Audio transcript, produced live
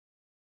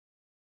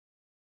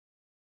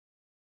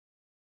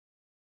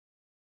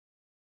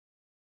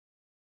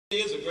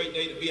It is a great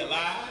day to be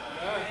alive.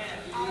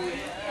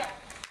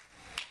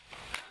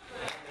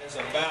 There's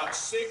about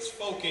 6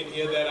 folk in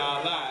here that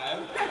are alive.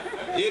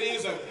 It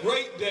is a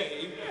great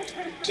day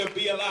to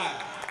be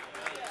alive.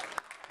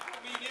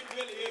 I mean, it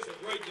really is a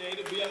great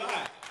day to be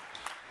alive.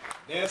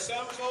 There's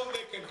some folk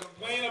that can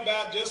complain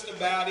about just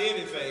about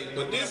anything,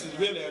 but this is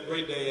really a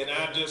great day, and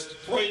I just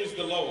praise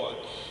the Lord.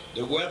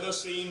 The weather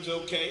seems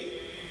okay,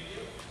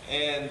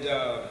 and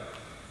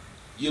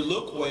you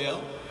look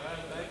well.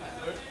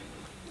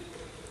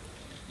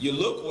 You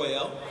look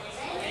well.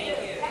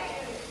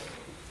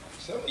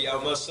 Some of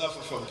y'all must suffer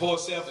from poor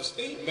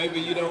self-esteem. Maybe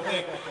you don't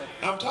think.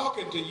 I'm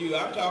talking to you.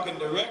 I'm talking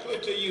directly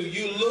to you.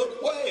 You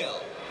look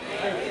well.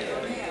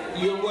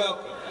 You're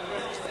welcome.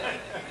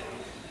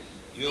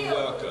 You're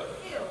welcome.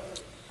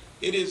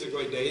 It is a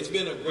great day. It's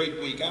been a great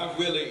week. I've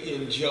really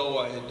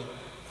enjoyed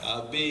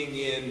being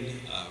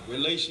in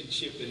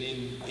relationship and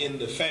in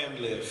the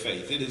family of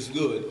faith. It is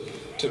good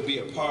to be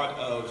a part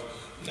of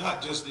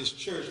not just this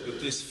church, but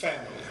this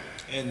family.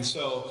 And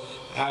so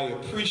I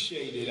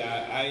appreciate it.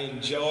 I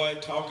enjoy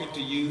talking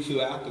to you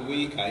throughout the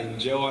week. I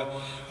enjoy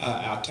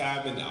our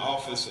time in the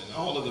office and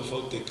all of the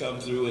folk that come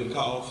through and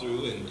call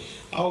through and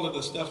all of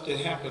the stuff that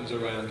happens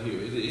around here.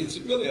 It's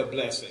really a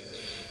blessing.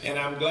 And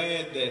I'm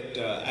glad that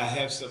I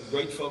have some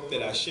great folk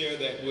that I share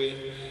that with.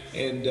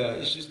 And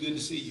it's just good to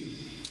see you.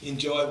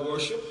 Enjoy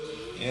worship.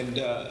 And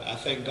I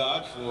thank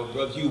God for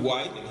Brother Hugh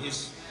White and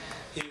his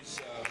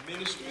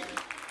ministry.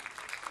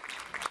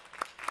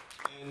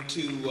 And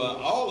to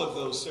all of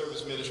those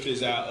service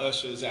ministries, our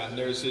ushers, our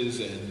nurses,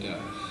 and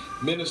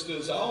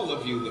ministers, all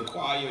of you, the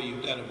choir,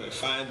 you've done a very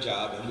fine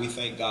job, and we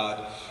thank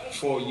God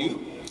for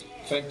you.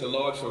 Thank the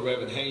Lord for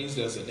Reverend Haynes,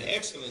 does an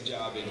excellent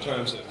job in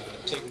terms of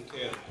taking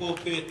care of the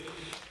pulpit.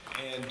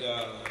 And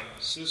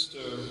Sister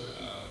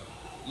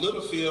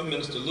Littlefield,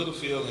 Minister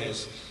Littlefield,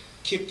 has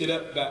kicked it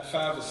up about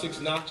 5 or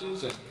 6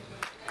 notches. And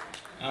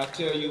I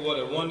tell you what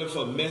a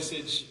wonderful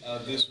message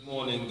this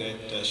morning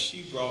that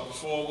she brought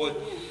forward.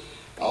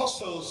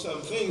 Also,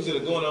 some things that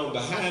are going on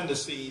behind the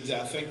scenes. I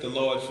thank the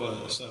Lord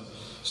for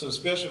some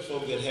special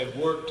folk that have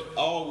worked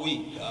all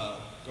week.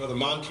 Brother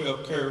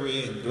Montrell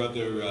Curry and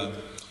Brother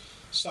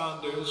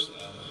Saunders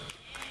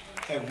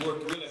have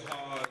worked really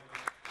hard.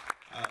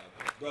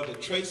 Brother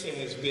Tracy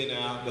has been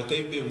out, but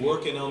they've been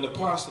working on the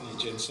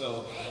parsonage, and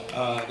so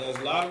there's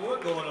a lot of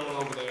work going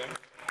on over there.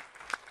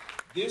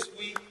 This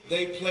week,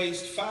 they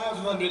placed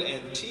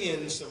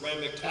 510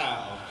 ceramic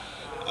tiles.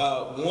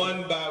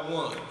 One by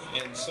one,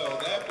 and so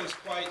that was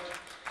quite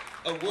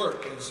a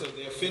work, and so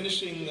they're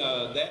finishing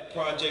that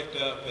project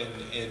up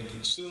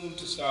and soon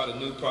to start a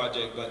new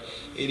project. But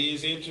it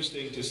is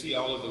interesting to see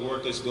all of the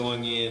work that's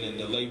going in and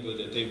the labor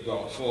that they've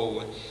brought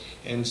forward.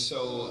 And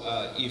so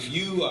if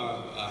you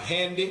are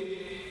handy,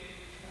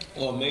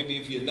 or maybe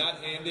if you're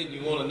not handy and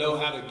you want to know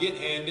how to get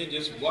handy,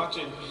 just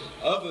watching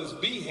others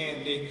be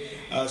handy,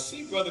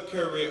 see Brother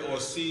Curry or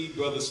see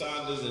Brother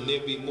Saunders, and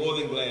they'll be more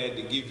than glad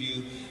to give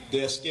you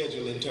their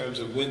schedule in terms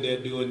of when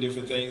they're doing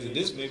different things. And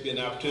this may be an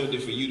opportunity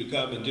for you to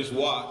come and just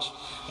watch,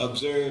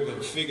 observe,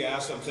 and figure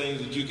out some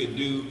things that you can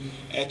do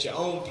at your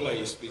own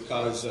place,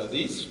 because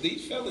these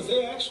fellas,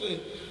 they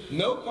actually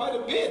know quite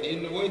a bit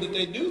in the way that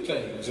they do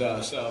things.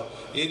 So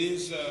it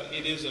is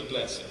a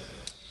blessing.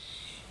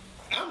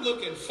 I'm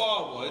looking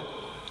forward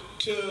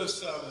to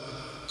some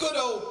good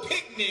old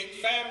picnic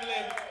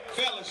family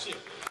fellowship.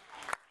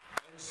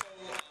 And so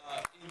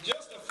in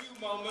just a few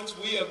moments,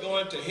 we are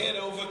going to head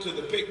over to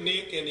the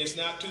picnic, and it's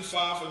not too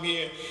far from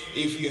here.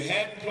 If you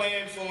hadn't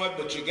planned for it,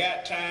 but you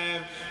got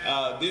time,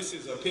 this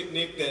is a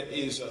picnic that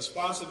is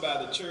sponsored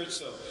by the church,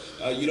 so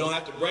you don't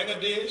have to bring a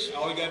dish.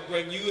 All you got to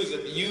bring is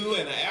you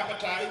and an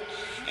appetite.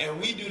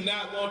 And we do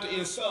not want to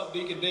insult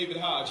Deacon David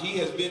Hodge. He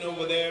has been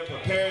over there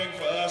preparing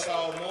for us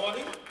all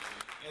morning.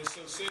 And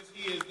so since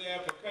he is there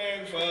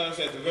preparing for us,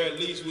 at the very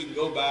least we can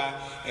go by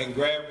and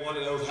grab one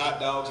of those hot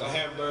dogs or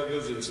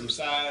hamburgers and some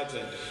sides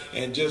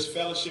and just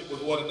fellowship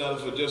with one another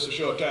for just a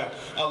short time,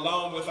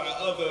 along with our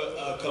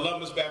other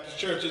Columbus Baptist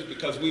churches,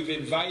 because we've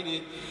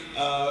invited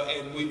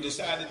and we've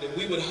decided that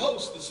we would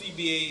host the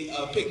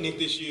CBA picnic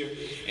this year.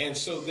 And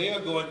so they are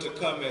going to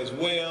come as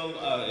well.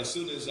 As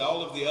soon as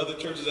all of the other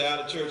churches are out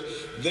of church,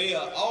 they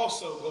are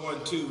also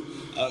going to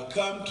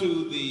come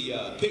to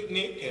the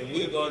picnic, and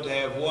we're going to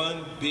have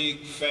one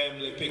big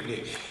family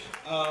picnic.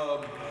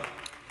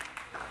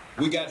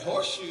 We got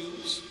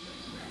horseshoes,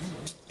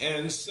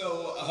 and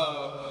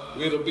so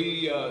it'll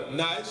be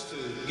nice to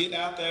get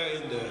out there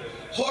in the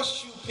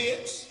horseshoe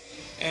pits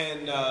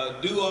and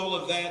do all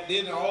of that.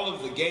 Then all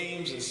of the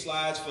games and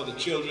slides for the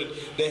children.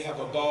 They have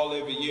a ball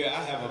every year.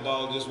 I have a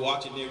ball just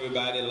watching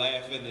everybody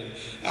laughing. And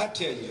I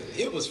tell you,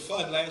 it was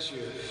fun last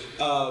year.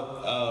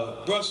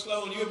 Brother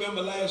Sloan, you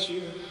remember last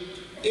year?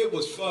 It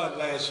was fun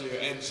last year,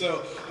 and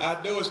so I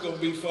know it's going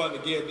to be fun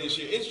again this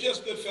year. It's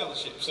just good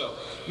fellowship, so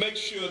make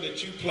sure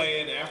that you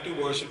plan after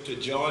worship to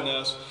join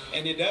us,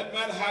 and it doesn't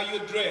matter how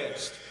you're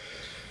dressed.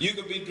 You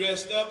can be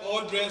dressed up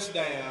or dressed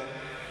down,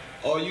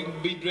 or you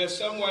can be dressed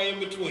somewhere in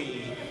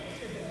between.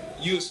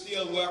 you're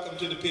still welcome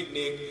to the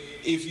picnic.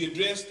 If you're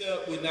dressed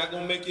up, we're not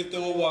going to make you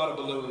throw a water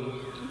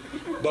balloon,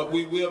 but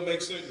we will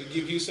make certain to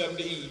give you something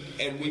to eat,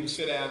 and we can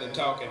sit down and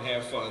talk and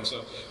have fun.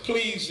 So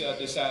please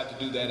decide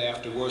to do that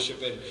after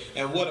worship,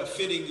 and what a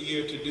fitting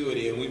year to do it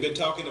in. We've been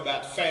talking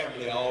about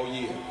family all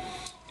year,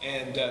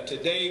 and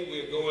today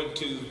we're going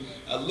to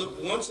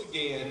look once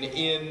again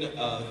in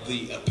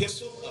the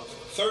epistle of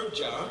 3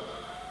 John.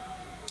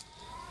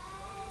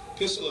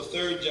 Epistle of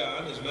 3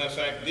 John. As a matter of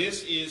fact,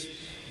 this is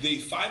the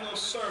final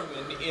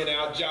sermon in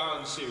our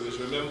John series.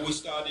 Remember, we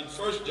started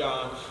 1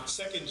 John,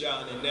 2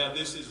 John, and now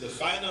this is the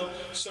final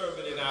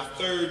sermon in our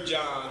 3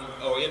 John,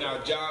 or in our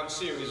John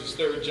series, is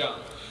 3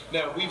 John.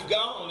 Now, we've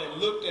gone and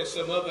looked at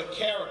some other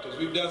characters.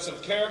 We've done some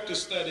character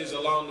studies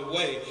along the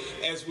way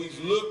as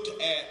we've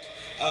looked at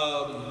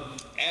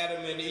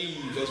Adam and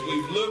Eve, as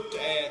we've looked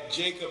at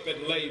Jacob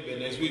and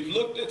Laban, as we've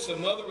looked at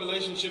some other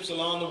relationships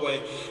along the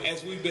way,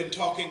 as we've been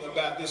talking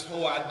about this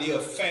whole idea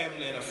of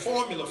family and a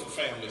formula for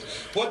families.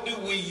 What do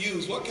we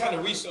use? What kind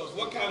of resources,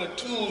 what kind of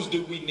tools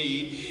do we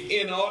need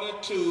in order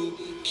to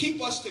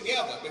keep us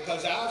together?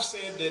 Because I've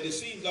said that it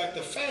seems like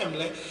the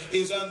family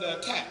is under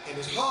attack, and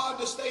it's hard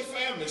to stay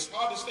family. It's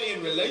hard to stay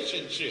in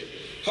relationship,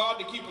 hard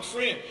to keep a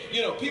friend.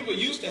 You know, people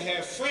used to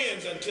have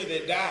friends until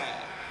they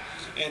died.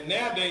 And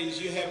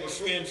nowadays, you have a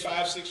friend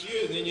 5-6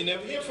 years, and then you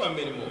never hear from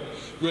them anymore.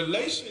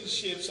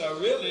 Relationships are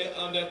really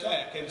under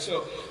attack. And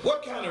so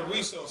what kind of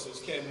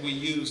resources can we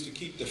use to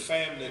keep the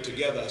family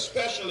together,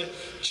 especially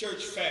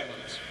church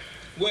families?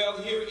 Well,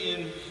 here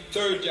in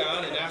 3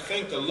 John, and I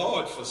thank the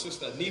Lord for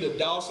Sister Anita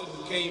Dawson,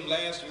 who came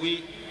last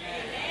week.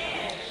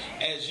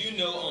 As you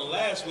know, on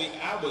last week,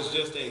 I was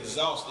just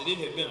exhausted. It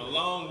had been a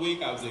long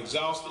week. I was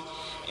exhausted.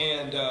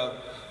 And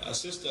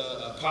Sister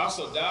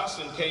Apostle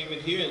Dawson came in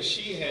here, and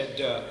she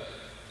had...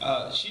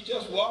 she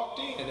just walked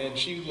in and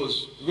she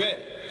was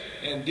ready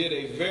and did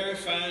a very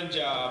fine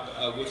job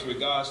with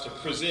regards to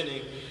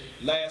presenting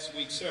last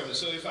week's sermon.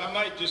 So if I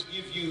might just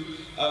give you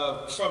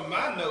from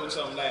my notes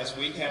on last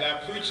week, had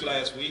I preached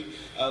last week,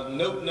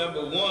 note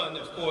number 1,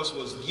 of course,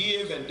 was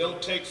give and don't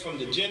take from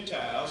the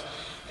Gentiles.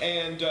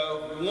 And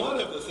one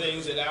of the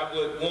things that I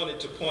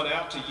wanted to point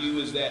out to you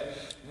is that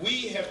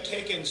we have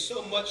taken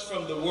so much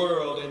from the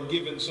world and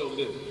given so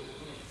little.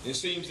 It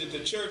seems that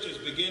the church is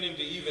beginning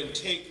to even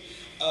take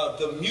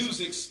the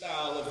music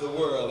style of the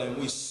world, and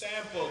we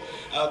sample.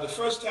 The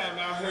first time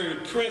I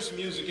heard Prince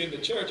music in the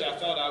church, I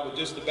thought I would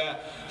just about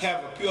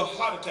have a pure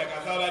heart attack.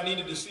 I thought I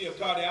needed to see a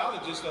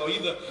cardiologist or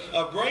either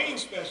a brain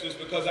specialist,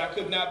 because I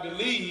could not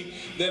believe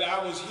that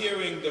I was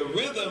hearing the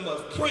rhythm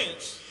of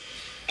Prince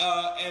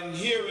and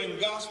hearing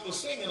gospel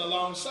singing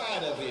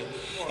alongside of it.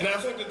 And I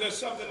think that there's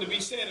something to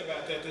be said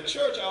about that. The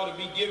church ought to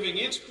be giving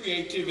its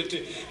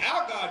creativity.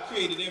 Our God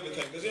created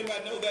everything. Does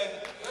anybody know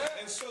that?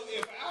 And so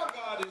if our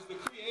God is the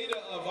creator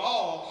of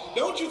all,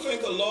 don't you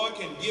think the Lord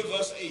can give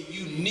us a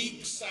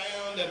unique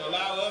sound and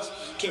allow us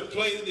to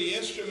play the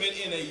instrument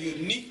in a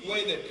unique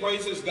way that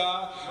praises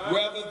God,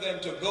 rather than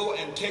to go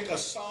and take a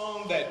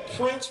song that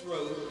Prince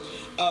wrote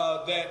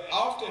that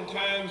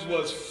oftentimes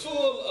was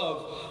full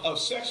of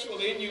sexual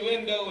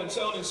innuendo and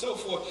so on and so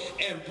forth,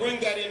 and bring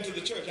that into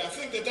the church? I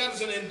think that that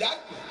is an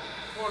indictment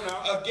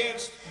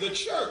against the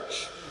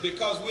church,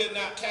 because we're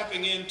not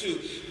tapping into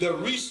the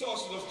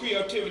resources of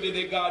creativity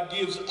that God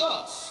gives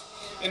us.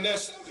 And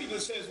there's some people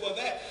that says, well,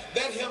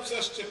 that helps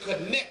us to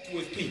connect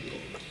with people.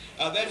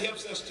 That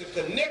helps us to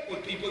connect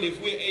with people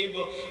if we're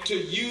able to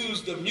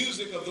use the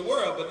music of the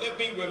world. But let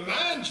me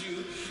remind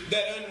you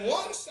that on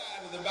one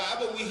side of the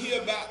Bible, we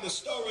hear about the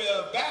story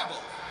of Babel,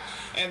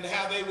 and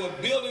how they were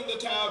building the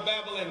Tower of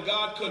Babel, and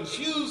God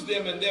confused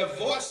them, and their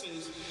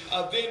voices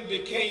then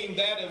became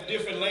that of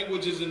different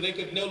languages, and they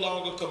could no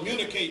longer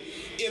communicate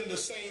in the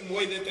same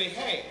way that they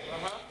had.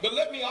 But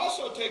let me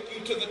also take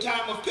you to the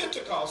time of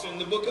Pentecost in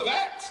the book of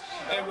Acts,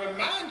 and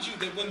remind you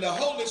that when the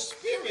Holy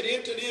Spirit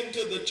entered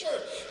into the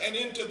church and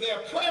into their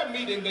prayer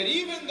meeting, that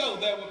even though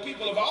there were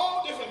people of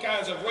all different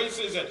kinds of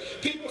races and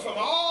people from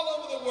all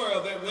over the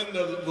world, that when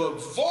the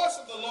voice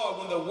of the Lord,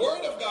 when the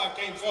word of God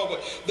came forward,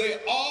 they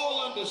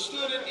all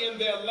understood it in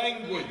their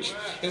language.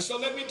 And so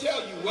let me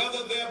tell you,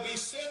 whether there be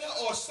sinner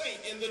or saint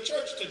in the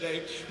church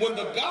today, when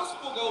the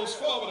gospel goes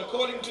forward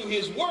according to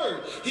his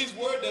word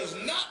does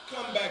not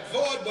come back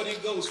void, but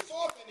it goes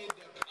forth and it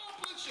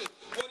accomplishes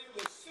what it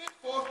was sent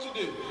forth to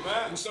do.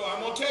 And so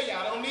I'm going to tell you,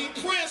 I don't need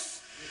Prince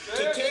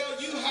to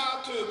tell you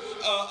how to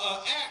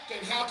act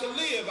and how to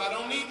live. I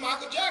don't need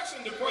Michael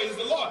Jackson to praise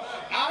the Lord.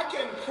 I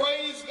can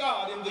praise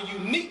God in the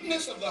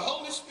uniqueness of the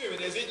Holy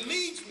Spirit as it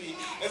leads me,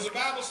 as the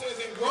Bible says,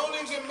 in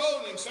groanings and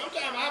moanings.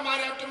 Sometimes I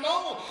might have to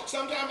moan.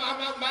 Sometimes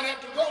I might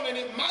have to groan, and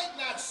it might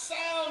not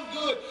sound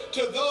good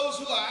to those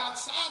who are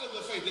outside of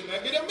the faith. It may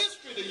be a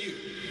mystery to you.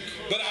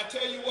 But I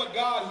tell you what,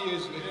 God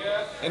hears me.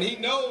 And he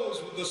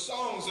knows the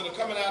songs that are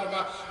coming out of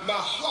my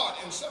heart.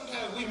 And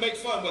sometimes we make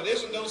fun, but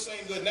isn't those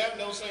saying good, and that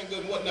don't saying good,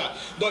 and what whatnot.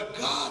 But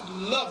God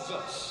loves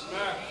us,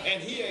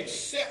 and he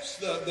accepts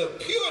the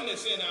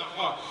pureness in our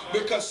heart,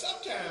 because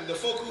sometimes the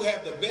folk who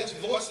have the best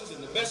voices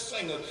and the best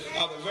singers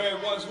are the very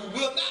ones who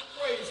will not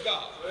praise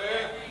God.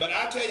 But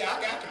I tell you,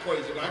 I got to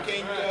praise him. I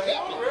can't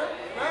help it.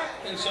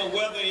 And so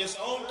whether it's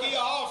on key or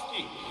off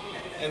key,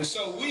 and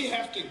so we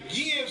have to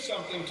give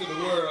something to the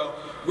world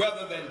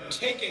rather than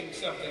taking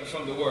something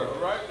from the world.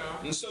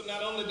 And so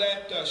not only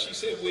that, she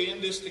said we're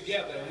in this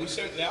together, and we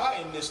certainly are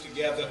in this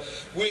together.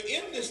 We're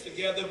in this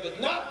together, but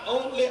not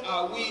only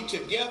are we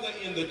together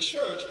in the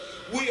church,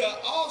 we are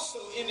also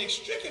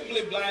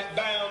inextricably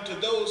bound to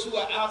those who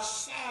are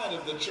outside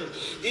of the church.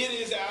 It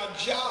is our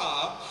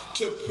job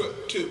to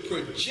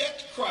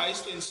project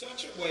Christ in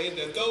such a way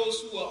that those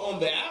who are on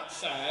the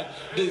outside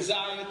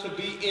desire to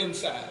be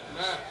inside.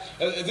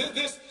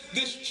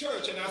 This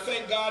church, and I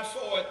thank God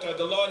for it,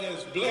 the Lord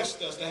has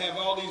blessed us to have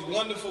all these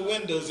wonderful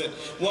windows, and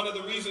one of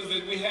the reasons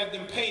that we have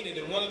them painted,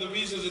 and one of the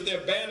reasons that there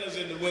are banners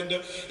in the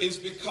window, is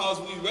because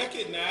we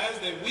recognize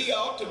that we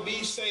ought to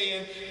be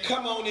saying,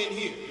 come on in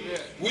here.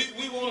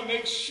 We want to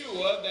make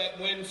sure that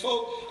when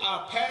folk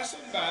are passing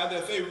by,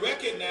 that they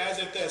recognize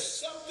that there's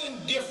something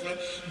different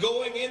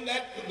going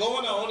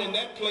on in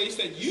that place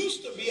that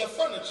used to be a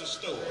furniture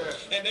store.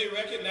 And they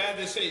recognize,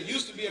 they say, it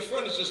used to be a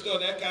furniture store,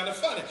 that kind of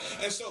funny.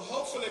 And so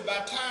hopefully by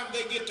the time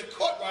they get to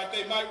Courtright,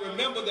 they might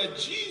remember that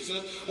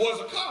Jesus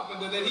was a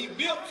carpenter, that he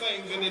built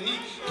things and that he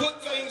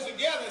put things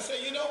together, and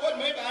say, you know what,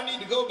 maybe I need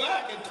to go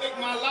back and take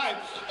my life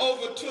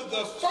over to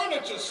the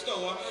furniture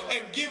store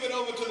and give it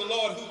over to the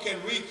Lord, who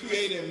can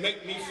recreate and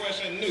make me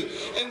fresh and new.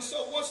 And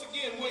so once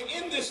again,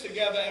 we're in this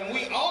together, and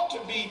we ought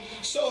to be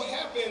so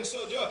happy and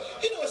so joyful.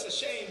 You know, it's a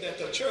shame that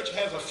the church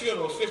has a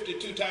funeral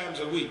 52 times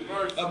a week,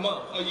 a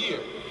month, a year.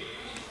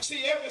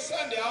 See, every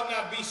Sunday I'll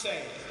not be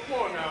sad. Come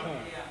on now.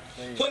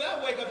 When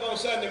I wake up on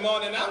Sunday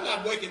morning, I'm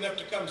not waking up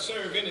to come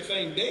serve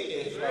anything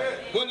dead.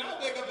 When I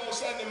wake up on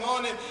Sunday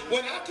morning,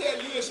 when I tell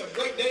you it's a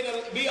great day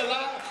to be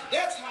alive,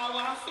 that's how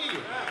I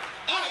feel.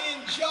 I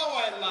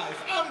enjoy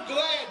life. I'm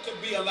glad to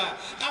be alive.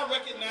 I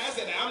recognize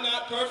that I'm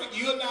not perfect,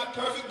 you're not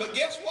perfect, but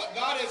guess what?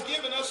 God has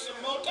given us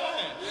some more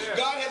time.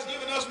 God has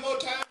given us more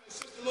time, as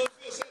Sister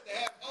Littlefield said, to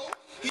have hope.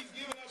 He's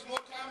given us more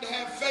time to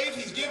have faith.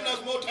 He's given us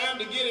more time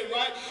to get it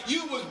right.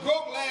 You was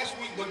broke last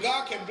week, but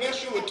God can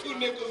bless you with 2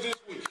 nickels this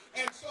week.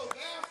 And so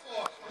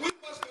therefore, we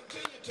must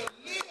continue to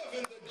live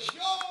in the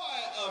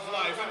joy of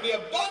life and the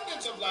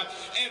abundance of life,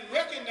 and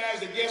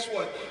recognize that, guess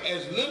what?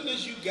 As little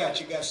as you got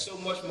so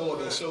much more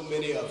than so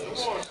many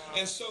others.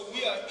 And so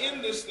we are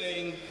in this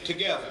thing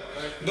together.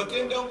 But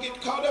then don't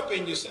get caught up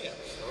in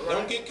yourself.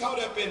 Don't get caught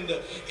up in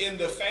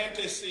the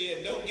fantasy,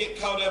 and don't get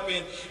caught up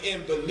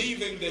in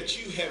believing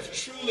that you have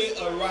truly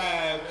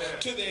arrived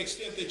to the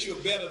extent that you're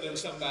better than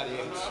somebody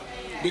else.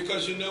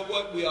 Because you know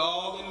what? We're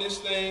all in this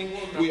thing.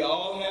 We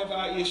all have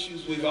our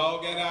issues. We've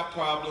all got our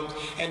problems.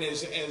 And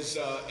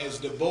as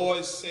the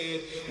boys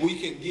said, we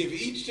can give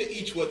each to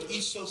each what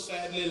each so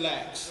sadly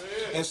lacks.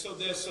 And so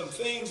there's some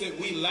things that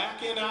we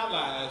lack in our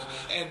lives,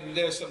 and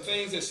there's some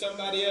things that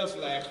somebody else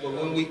lacks. But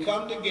when we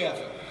come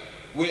together,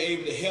 we're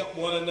able to help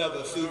one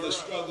another through the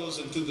struggles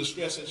and through the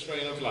stress and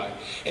strain of life.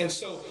 And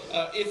so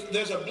if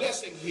there's a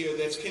blessing here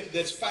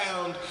that's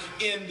found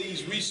in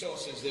these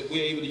resources that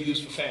we're able to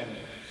use for family.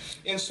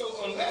 And so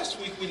on last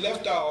week we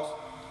left off,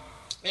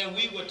 and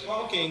we were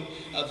talking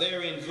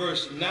there in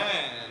verse 9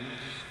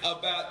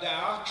 about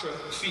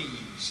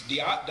Diotrephes.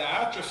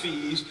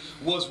 Diotrephes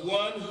was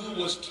one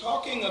who was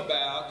talking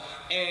about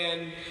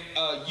and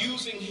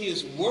using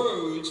his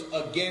words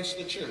against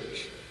the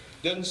church.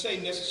 Doesn't say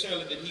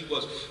necessarily that he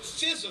was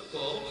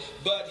physical,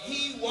 but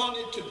he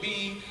wanted to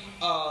be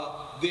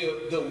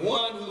the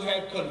one who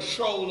had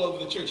control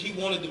over the church. He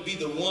wanted to be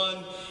the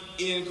one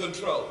in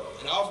control.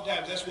 And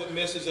oftentimes that's what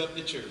messes up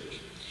the church,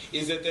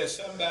 is that there's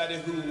somebody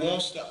who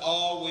wants to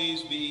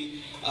always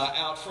be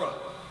out front,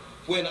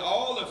 when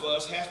all of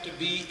us have to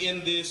be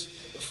in this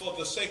for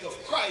the sake of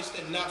Christ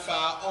and not for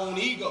our own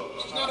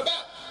egos. It's not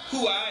about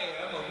who I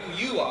am or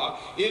who you are.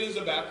 It is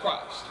about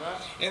Christ.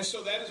 And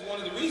so that is one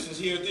of the reasons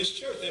here at this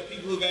church. There are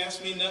people who've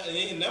asked me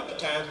a number of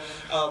times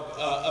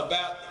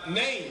about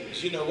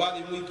names. You know, why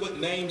didn't we put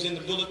names in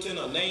the bulletin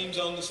or names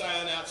on the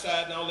sign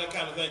outside and all that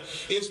kind of thing?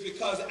 It's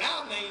because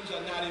our names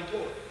are not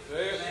important.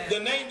 The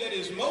name that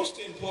is most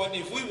important,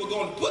 if we were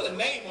going to put a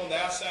name on the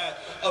outside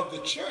of the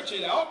church,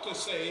 it ought to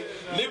say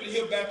Liberty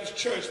Hill Baptist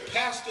Church,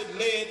 pastored,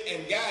 led,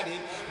 and guided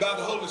by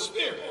the Holy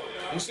Spirit.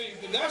 You see,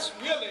 that's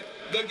really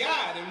the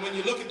guide. And when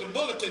you look at the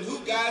bulletin, who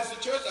guides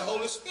the church? The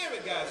Holy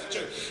Spirit guides the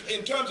church.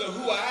 In terms of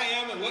who I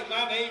am and what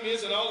my name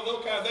is and all of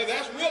those kinds of things,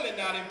 that's really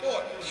not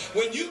important.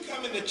 When you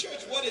come into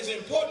church, what is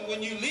important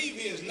when you leave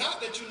here is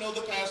not that you know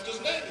the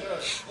pastor's name.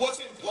 What's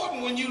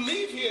important when you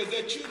leave here is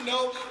that you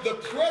know the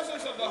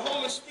presence of the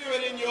Holy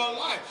Spirit in your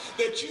life,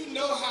 that you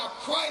know how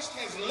Christ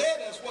has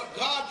led us, what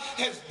God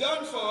has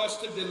done for us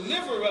to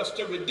deliver us,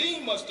 to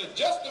redeem us, to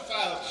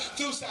justify us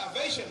through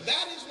salvation.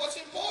 That is what's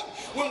important.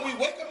 When we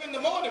wake up in the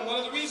morning, one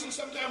of the reasons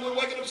sometimes we're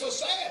waking up so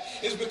sad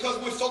is because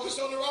we're focused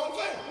on the wrong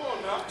thing.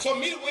 For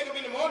me to wake up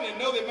in the morning and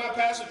know that my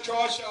pastor,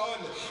 Troy Shaw,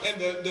 Wichita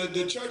and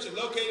the church is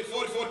located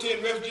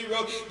 4410 Refugee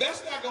Road,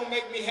 that's not going to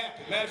make me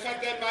happy. Matter of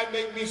fact, that might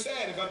make me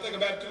sad if I think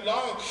about it too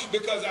long,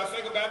 because I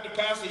think about the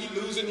pastor, he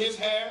losing his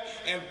hair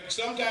and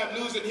sometimes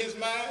losing his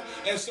mind,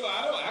 and so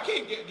I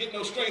can't get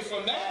no strength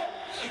from that.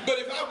 But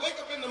if I wake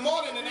up in the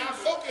morning and I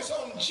focus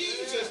on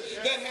Jesus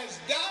that has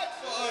died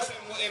for us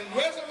and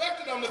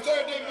resurrected on the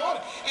third day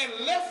morning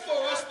and left for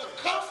us the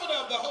comfort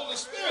of the Holy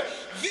Spirit,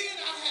 then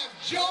I have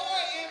joy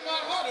in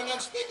my heart, an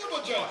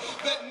unspeakable joy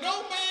that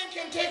no man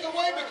can take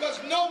away because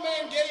no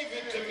man gave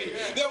it to me.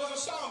 There was a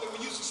song that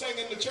we used to sing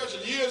in the church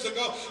years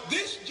ago.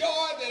 This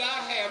joy that I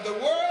have, the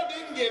world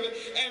didn't give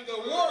it and the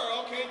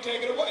world can't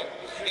take it away.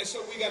 And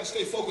so we got to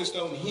stay focused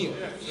on him.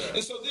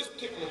 And so this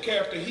particular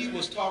character, he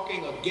was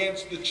talking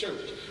against the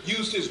church,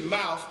 used his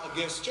mouth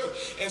against the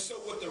church. And so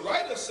what the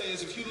writer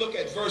says, if you look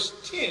at verse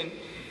 10,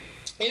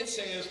 it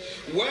says,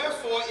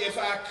 wherefore if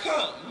I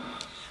come,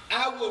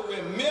 I will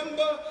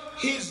remember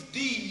his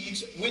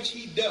deeds which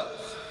he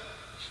doth,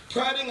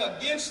 prating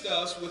against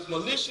us with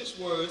malicious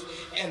words,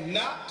 and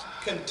not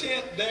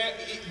content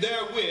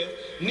therewith,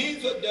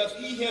 neither doth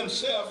he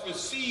himself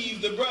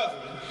receive the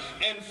brethren,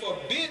 and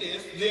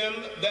forbiddeth them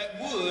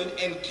that would,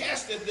 and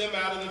casteth them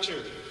out of the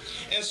church.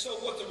 And so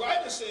what the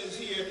writer says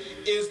here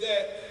is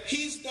that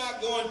he's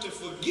not going to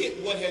forget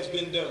what has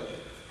been done.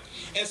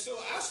 And so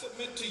I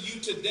submit to you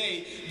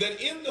today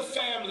that in the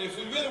family, if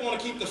we really want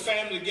to keep the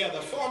family together,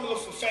 formula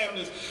for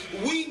families,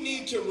 we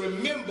need to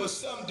remember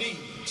some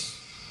deeds.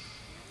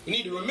 We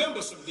need to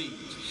remember some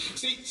deeds.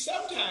 See,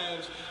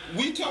 sometimes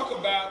we talk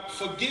about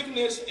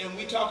forgiveness and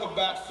we talk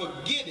about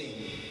forgetting.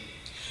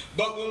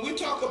 But when we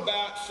talk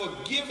about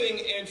forgiving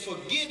and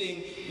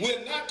forgetting,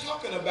 we're not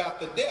talking about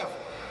the devil.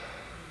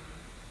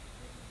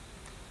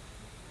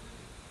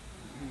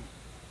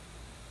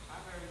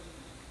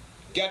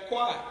 Got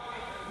quiet.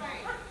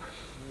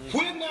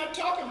 We're not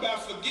talking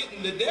about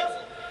forgetting the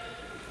devil.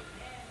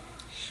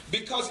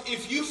 Because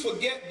if you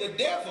forget the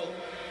devil,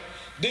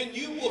 then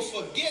you will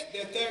forget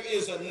that there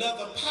is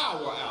another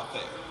power out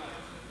there.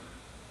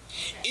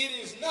 It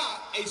is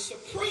not a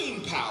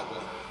supreme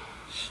power,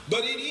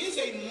 but it is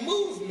a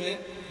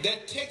movement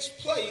that takes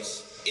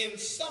place in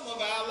some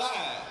of our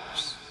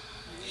lives.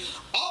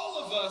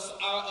 All of us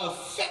are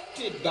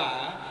affected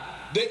by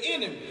the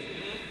enemy.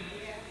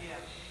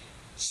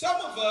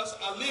 Some of us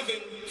are living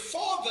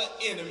for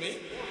the enemy.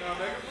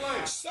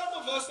 Some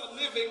of us are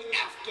living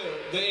after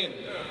the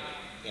enemy.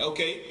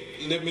 Okay,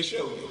 let me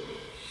show you.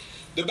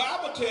 The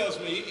Bible tells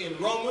me in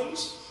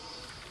Romans,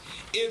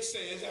 it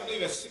says, I believe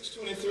that's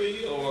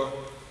 6:23, or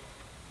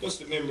what's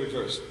the memory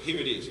verse? Here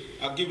it is.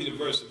 I'll give you the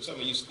verse, and some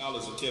of you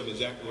scholars will tell me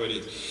exactly what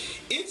it is.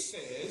 It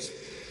says,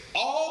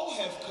 all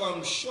have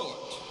come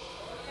short.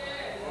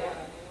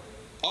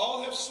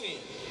 All have sinned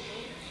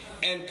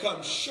and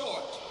come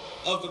short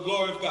of the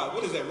glory of God.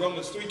 What is that,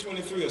 Romans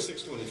 3:23 or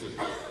 6:23?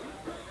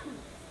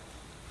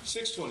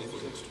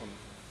 6:23.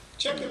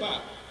 Check it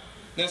out.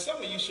 Now, some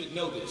of you should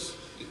know this,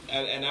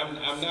 and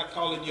I'm not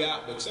calling you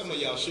out, but some of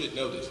y'all should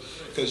know this,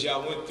 because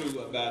y'all went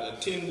through about a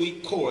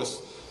 10-week course,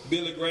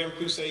 Billy Graham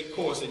Crusade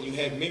course, and you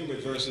had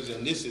memory verses,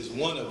 and this is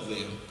one of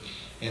them.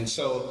 And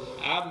so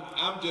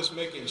I'm just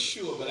making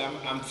sure, but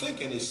I'm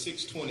thinking it's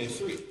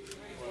 6:23.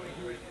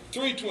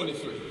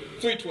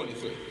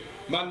 3:23.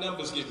 My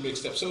numbers get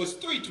mixed up. So it's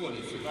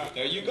 3:23.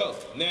 There you go.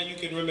 Now you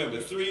can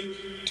remember 3,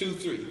 2,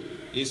 3.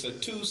 It's a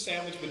 2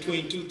 sandwich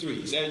between 2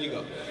 3s. There you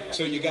go.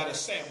 So you got a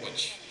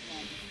sandwich.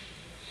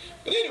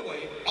 But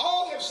anyway,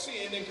 all have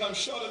sinned and come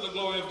short of the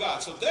glory of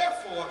God. So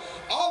therefore,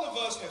 all of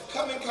us have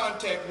come in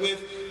contact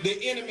with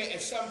the enemy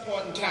at some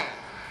point in time.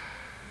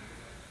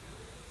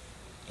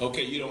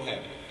 Okay, you don't have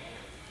it.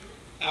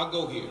 I'll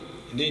go here,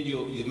 and then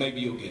maybe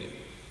you'll get it.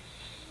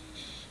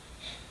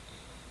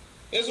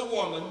 There's a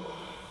woman.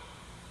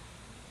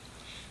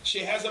 She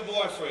has a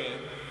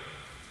boyfriend,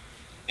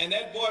 and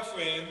that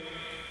boyfriend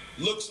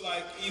looks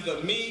like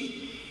either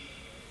me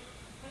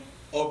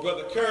or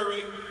Brother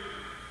Curry,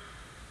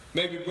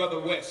 maybe Brother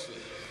Wesley,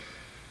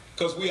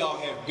 because we all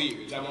have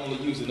beards. I'm only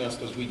using us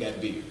because we got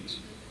beards.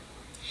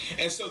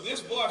 And so this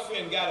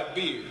boyfriend got a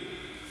beard,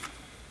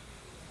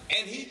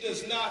 and he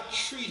does not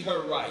treat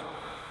her right.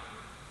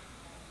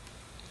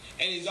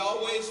 And he's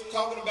always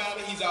talking about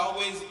it. He's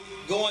always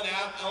going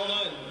out on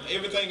her and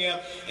everything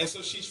else. And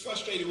so she's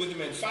frustrated with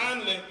him. And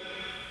finally,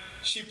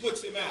 she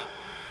puts him out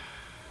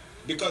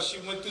because she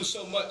went through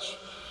so much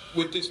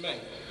with this man.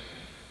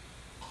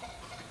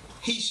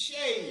 He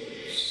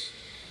shaves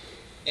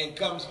and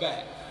comes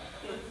back.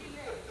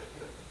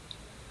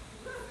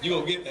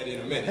 You're going to get that in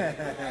a minute.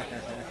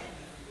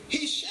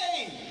 He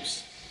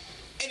shaves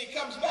and he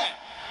comes back.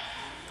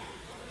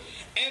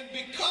 And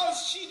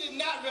because she did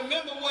not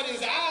remember what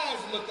his eyes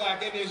looked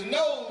like, and his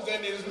nose,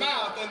 and his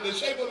mouth, and the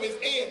shape of his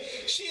head,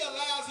 she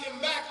allows him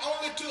back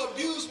only to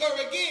abuse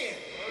her again.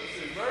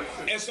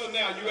 Mercy. And so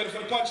now, you ready for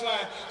the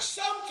punchline?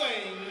 Some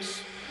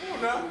things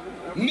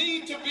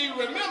need to be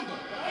remembered.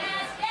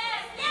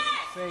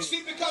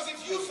 See, because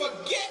if you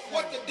forget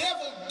what the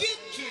devil did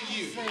to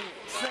you,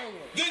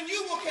 then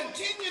you will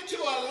continue to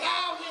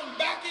allow him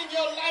back in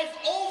your life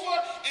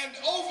over and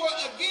over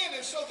again.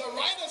 And so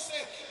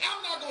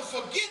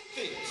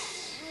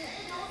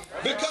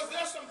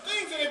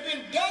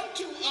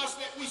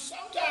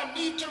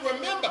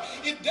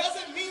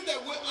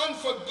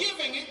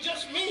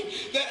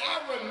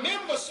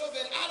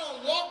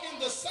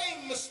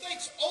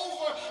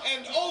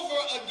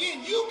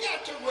again. You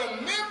got to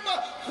remember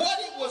what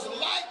it was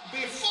like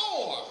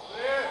before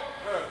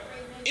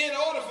in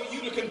order for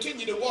you to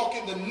continue to walk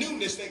in the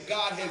newness that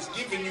God has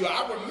given you.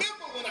 I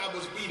remember when I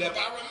was beat up.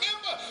 I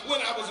remember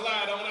when I was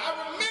lied on. I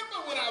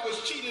remember when I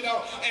was cheated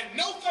on. And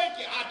no thank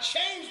you, I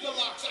changed the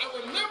locks. I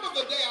remember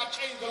the day I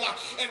changed the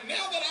lock. And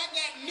now that I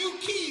got new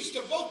keys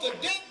to both the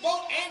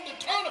deadbolt and the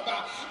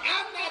turnabout,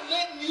 I'm not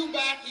letting you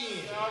back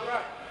in. All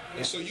right.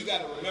 And so you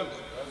got to remember,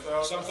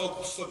 some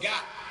folks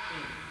forgot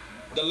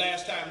the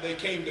last time they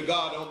came to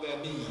God on their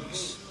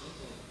knees.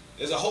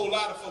 There's a whole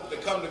lot of folks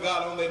that come to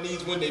God on their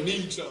knees when they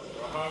need something.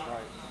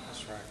 Right.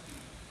 That's right.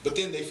 But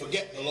then they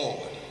forget the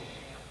Lord.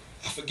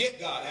 I forget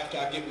God after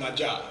I get my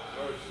job.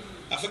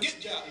 I forget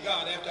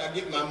God after I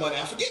get my money.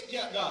 I forget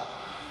God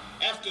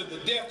after the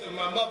death of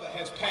my mother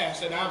has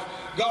passed and I've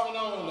gone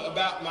on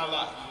about my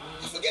life.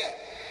 I forget.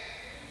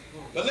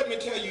 But let me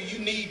tell you, you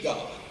need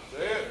God.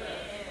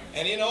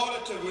 And in order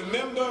to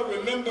remember,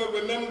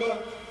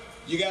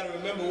 you got to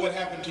remember what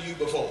happened to you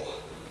before.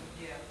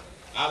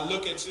 I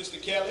look at Sister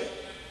Kelly.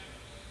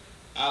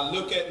 I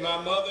look at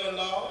my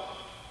mother-in-law.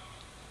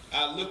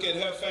 I look at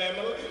her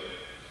family.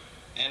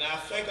 And I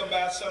think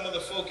about some of the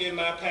folk in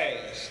my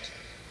past.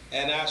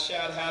 And I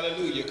shout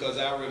hallelujah because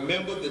I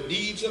remember the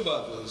deeds of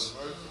others.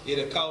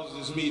 It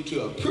causes me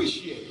to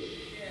appreciate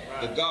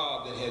the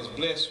God that has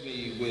blessed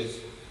me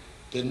with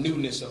the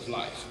newness of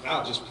life.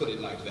 I'll just put it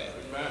like that.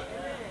 Amen.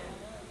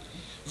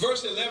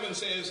 Verse 11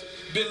 says,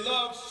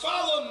 Beloved,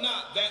 follow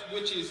not that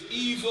which is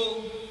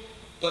evil,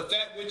 but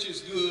that which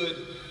is good.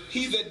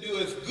 He that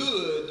doeth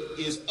good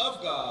is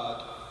of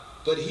God,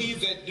 but he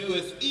that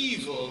doeth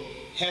evil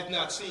hath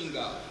not seen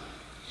God.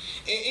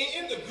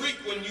 In the Greek,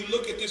 when you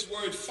look at this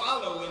word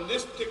follow in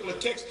this particular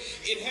text,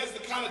 it has the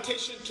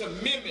connotation to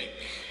mimic,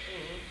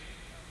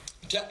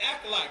 to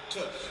act like,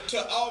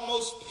 to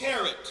almost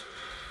parrot.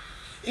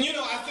 And you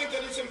know, I think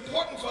that it's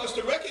important for us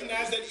to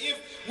recognize that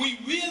if we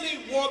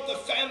really want the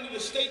family to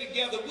stay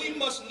together, we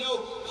must know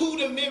who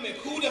to mimic,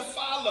 who to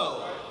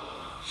follow.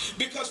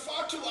 Because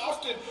far too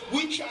often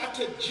we try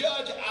to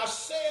judge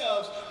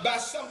ourselves by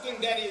something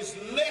that is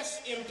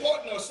less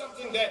important or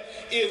something that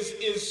is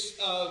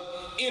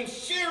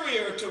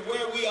inferior to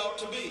where we ought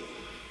to be.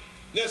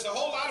 There's a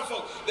whole lot of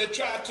folks that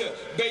try to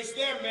base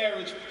their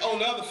marriage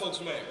on other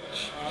folks'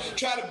 marriage.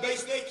 Try to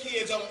base their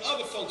kids on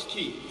other folks'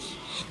 kids.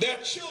 There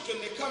are children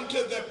that come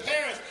to their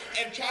parents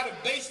and try to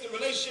base the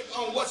relationship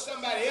on what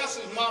somebody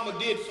else's mama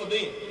did for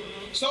them.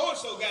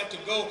 So-and-so got to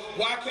go,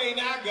 why can't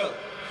I go?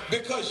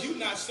 Because you're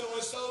not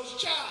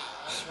so-and-so's child.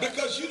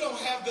 Because you don't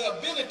have the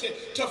ability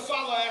to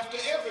follow after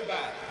everybody.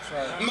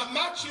 Right.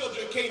 My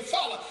children can't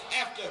follow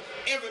after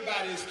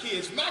everybody's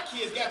kids. My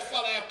kids got to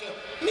follow after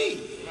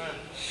me.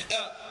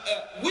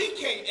 We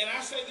can't, and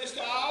I say this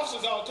to our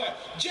officers all the time,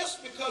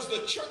 just because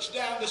the church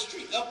down the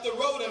street, up the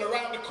road, and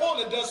around the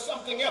corner does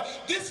something else,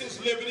 this is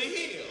Liberty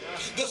Hill.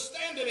 The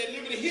standard at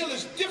Liberty Hill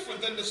is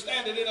different than the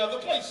standard in other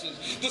places.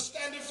 The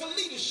standard for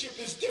leadership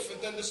is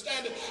different than the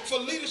standard for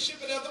leadership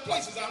in other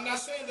places. I'm not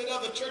saying that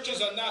other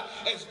churches are not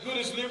as good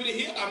as Liberty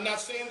Hill. I'm not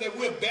saying that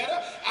we're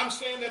better. I'm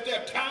saying that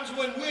there are times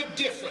when we're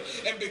different.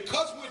 And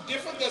because we're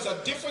different, there's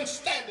a different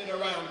standard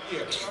around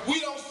here.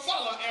 We don't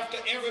follow after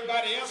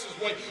everybody else's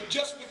way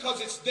just because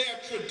it's their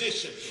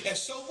tradition. And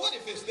so what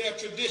if it's their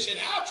tradition?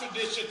 Our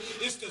tradition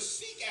is to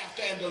seek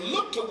after and to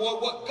look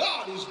toward what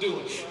God is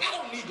doing. I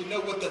don't need to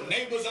know what the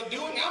neighbors are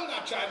doing. I'm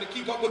not trying to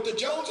keep up with the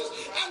Joneses.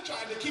 I'm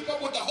trying to keep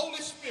up with the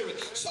Holy Spirit.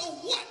 So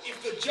what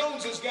if the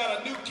Joneses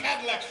got a new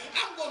Cadillac?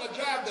 I'm going to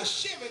drive the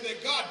Chevy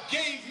that God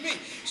gave me.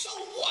 So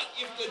what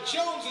if the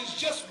Joneses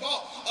just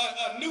bought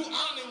a new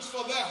awnings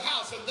for their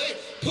house and they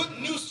put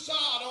new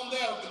sod on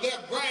their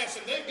grass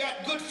and they've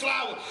got good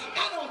flowers?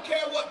 I don't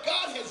care what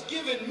God has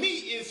given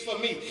me is for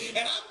me.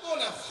 And I'm going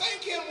to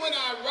thank him when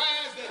I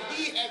rise that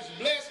he has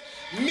blessed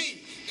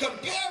me.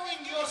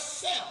 Comparing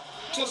yourself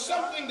to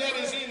something that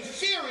is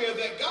inferior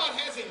that God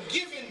hasn't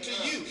given to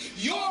you,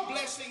 your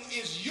blessing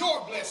is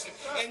your blessing.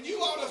 And you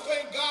ought to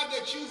thank God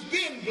that you've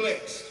been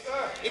blessed.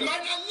 It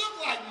might not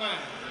look like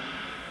mine,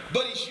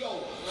 but it's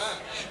yours.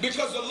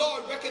 Because the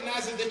Lord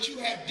recognizes that you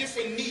have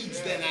different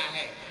needs than I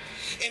have.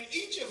 And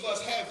each of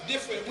us have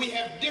different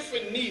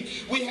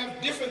needs. We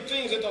have different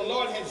things that the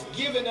Lord has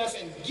given us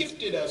and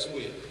gifted us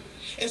with.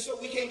 And so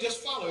we can't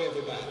just follow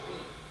everybody.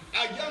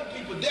 Our young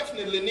people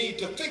definitely need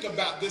to think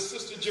about this,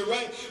 Sister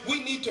Jermaine.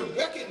 We need to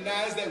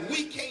recognize that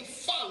we can't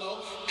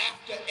follow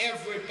after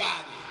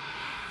everybody.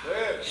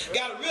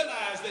 Got to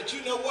realize that,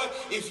 you know what,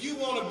 if you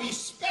want to be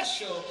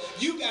special,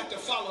 you got to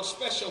follow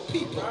special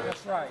people.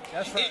 That's right.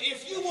 That's right.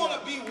 If you want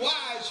to be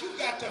wise, you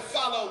got to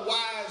follow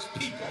wise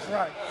people. That's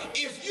right.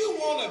 If you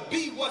want to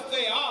be what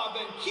they are,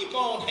 then keep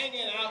on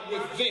hanging out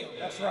with them.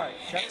 That's right.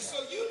 And so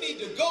you need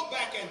to go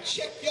back and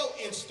check your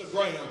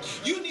Instagram.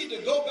 You need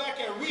to go back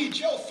and read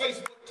your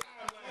Facebook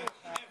timeline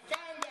and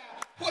find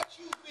out what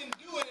you've been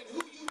doing and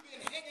who you've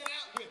been hanging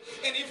out with.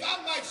 And if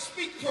I might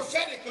speak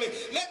prophetically,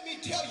 let me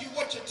tell you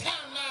what your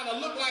timeline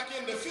will look like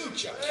in the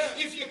future.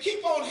 If you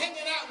keep on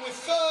hanging out with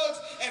thugs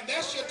and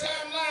that's your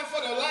timeline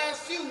for the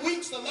last few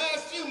weeks, the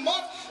last few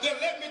months, then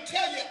let me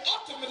tell you,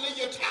 ultimately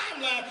your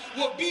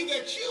will be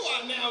that you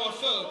are now a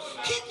thug.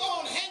 Keep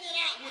on hanging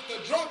out with the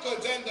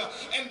drunkards and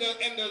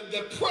the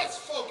depressed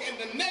folk and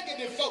the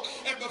negative folk,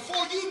 and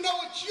before you know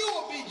it, you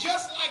will be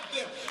just like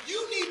them. You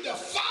need to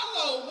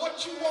follow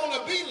what you want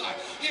to be like.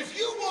 If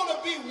you want to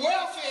be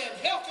wealthy and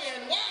healthy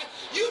and wise,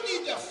 you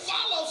need to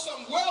follow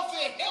some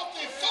wealthy,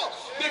 healthy folk,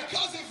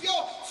 because if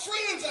your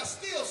friends are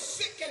still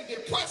sick and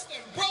depressed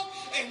and broke,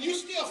 and you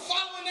still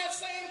following that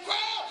same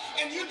crowd,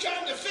 and you're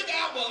trying to figure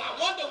out, well, I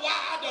wonder why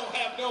I don't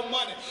have no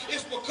money.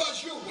 It's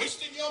because you're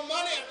wasting your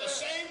money at the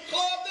same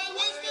club they're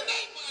wasting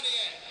their money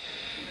at.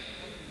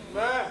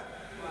 Man.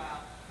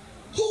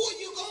 Who are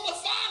you going to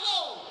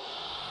follow?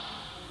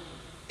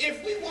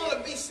 If we want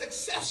to be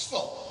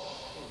successful,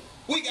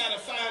 we got to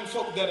find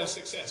folk that are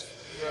successful.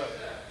 Yeah.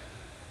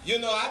 You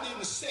know, I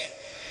didn't sit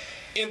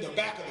in the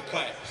back of the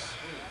class.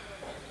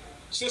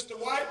 Sister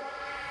White,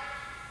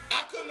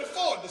 I couldn't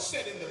afford to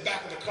sit in the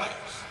back of the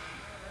class.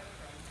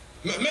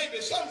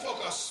 Maybe some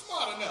folk are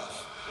smart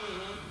enough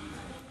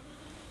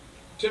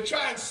to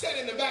try and sit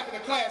in the back of the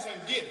class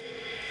and get it.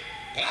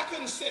 But I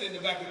couldn't sit in the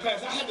back of the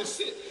class. I had to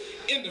sit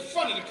in the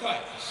front of the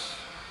class.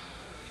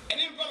 And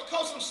then, Brother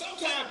Colson,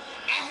 sometimes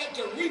I had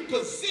to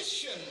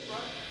reposition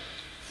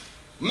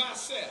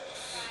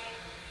myself.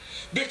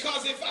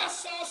 Because if I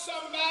saw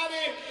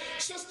somebody,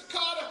 Sister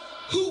Carter,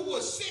 who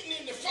was sitting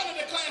in the front of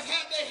the class,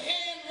 had their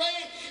hand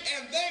raised,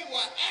 and they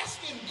were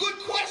asking good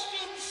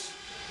questions,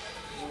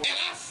 and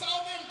I saw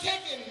them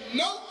taking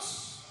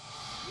notes,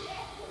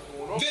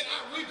 then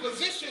I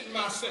repositioned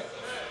myself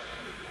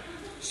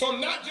from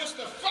not just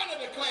the front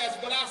of the class,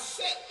 but I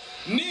sat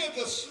near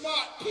the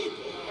smart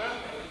people.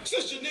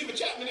 Sister Geneva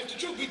Chapman, if the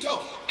truth be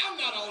told, I'm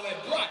not all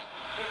that bright.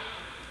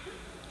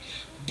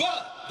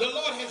 But the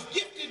Lord has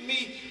gifted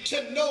me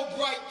to know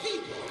bright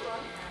people.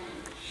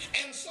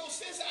 And so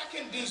since I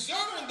can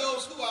discern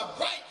those who are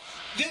bright,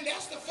 then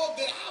that's the folk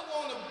that I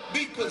want to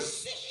be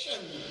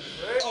positioned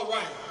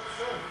around.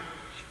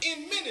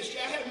 In ministry,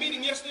 I had a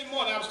meeting yesterday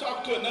morning. I was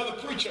talking to another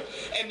preacher,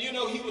 and you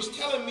know, he was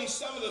telling me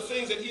some of the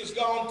things that he has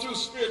gone through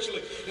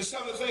spiritually, and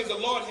some of the things the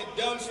Lord had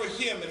done for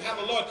him, and how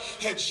the Lord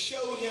had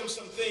showed him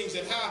some things,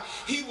 and how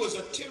he was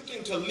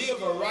attempting to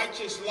live a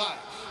righteous life.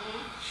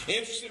 The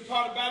interesting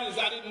part about it is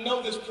I didn't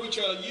know this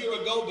preacher a year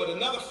ago, but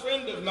another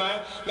friend of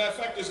mine, matter of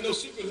fact, there's no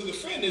secret who the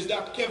friend is,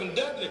 Dr. Kevin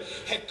Dudley,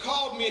 had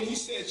called me, and he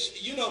said,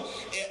 you know,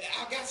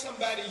 I got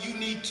somebody you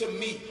need to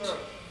meet.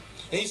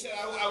 And he said,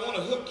 I want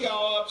to hook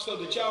y'all up so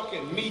that y'all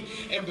can meet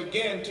and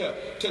begin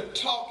to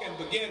talk and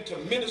begin to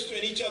minister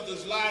in each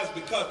other's lives,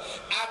 because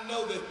I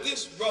know that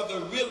this brother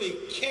really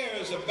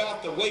cares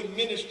about the way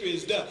ministry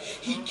is done.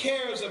 He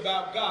cares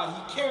about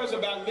God. He cares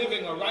about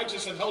living a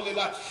righteous and holy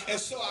life. And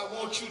so I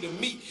want you to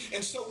meet.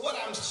 And so what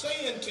I'm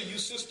saying to you,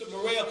 Sister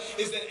Morel,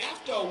 is that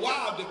after a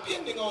while,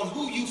 depending on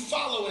who you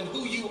follow and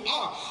who you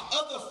are,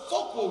 other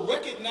folk will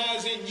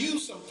recognize in you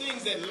some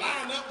things that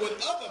line up with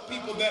other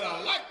people that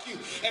are like you.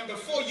 And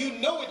before you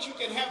know it, you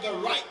can have the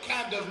right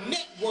kind of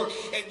network,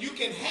 and you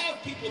can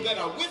have people that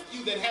are with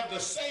you that have the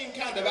same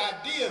kind of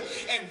idea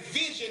and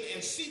vision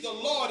and see the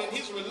Lord and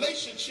his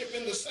relationship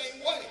in the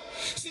same way.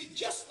 See,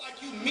 just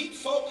like you meet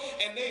folk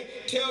and they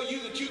tell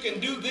you that you can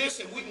do this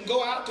and we can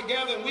go out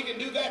together and we can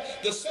do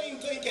that, the same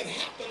thing can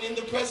happen in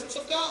the presence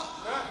of God.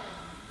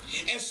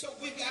 And so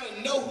we've got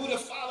to know who to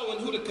follow and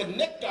who to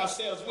connect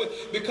ourselves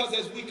with, because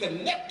as we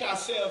connect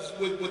ourselves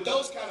with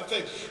those kind of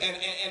things,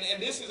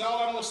 and this is all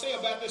I'm going to say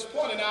about this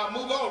point, and I'll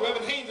move on.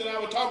 Reverend Haynes and I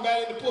were talking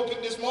about it in the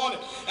pulpit this morning.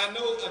 I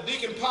know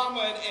Deacon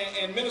Palmer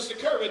and Minister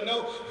Curry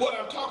know what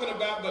I'm talking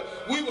about, but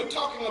we were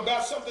talking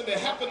about something that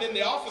happened in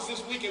the office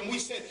this week, and we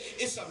said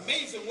it's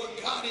amazing what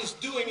God is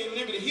doing in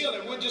Liberty Hill,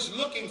 and we're just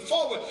looking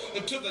forward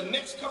to the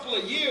next couple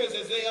of years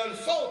as they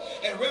unfold.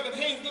 And Reverend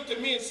Haynes looked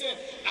at me and said,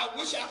 I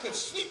wish I could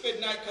sleep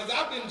at night, because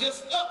I've been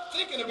just up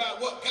thinking about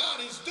what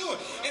God is doing.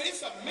 And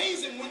it's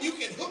amazing when you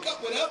can hook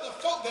up with other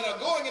folk that are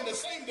going in the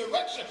same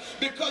direction,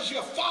 because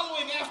you're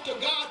following after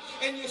God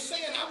and you're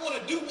saying, I want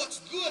to do what's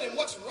good and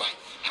what's right.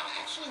 I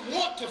actually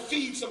want to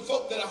feed some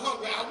folk that are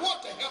hungry. I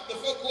want to help the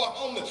folk who are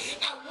homeless.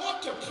 I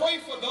want to pray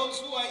for those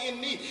who are in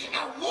need.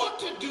 I want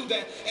to do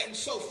that. And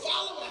so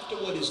follow after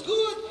what is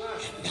good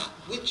and not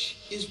which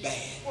is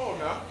bad. Oh,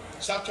 no.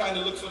 Stop trying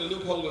to look for the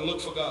loophole and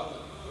look for God.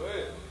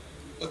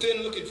 But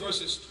then look at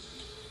verses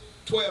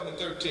 12 and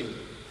 13.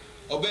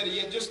 Or better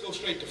yet, just go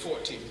straight to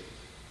 14.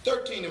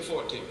 13 and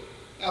 14.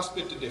 I'll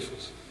split the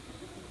difference.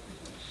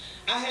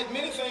 I had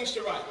many things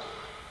to write,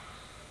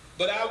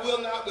 but I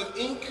will not with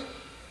ink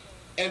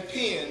and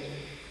pen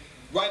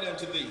write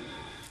unto thee.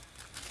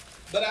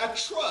 But I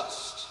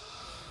trust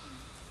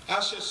I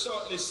shall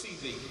shortly see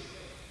thee,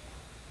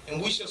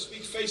 and we shall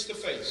speak face to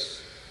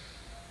face.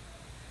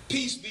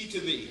 Peace be to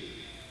thee.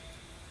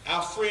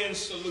 Our friends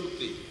salute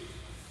thee.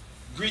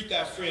 Greet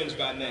thy friends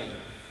by name.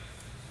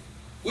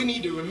 We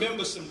need to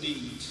remember some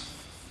deeds.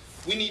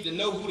 We need to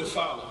know who to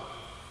follow.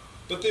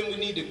 But then we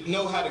need to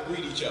know how to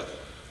greet each other.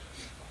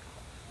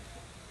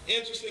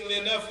 Interestingly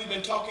enough, we've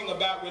been talking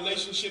about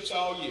relationships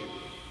all year.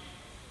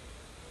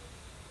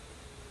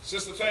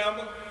 Sister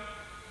Thelma,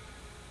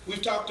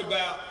 we've talked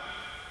about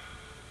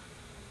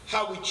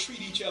how we treat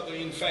each other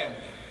in family,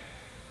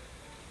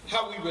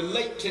 how we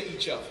relate to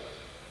each other.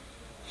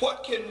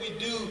 What can we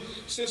do,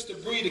 Sister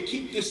Bree, to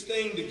keep this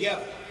thing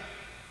together?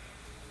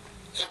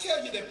 I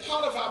tell you that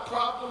part of our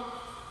problem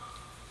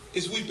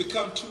is we've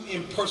become too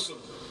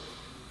impersonal.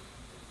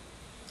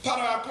 Part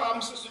of our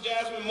problem, Sister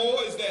Jasmine Moore,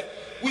 is that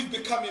we've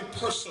become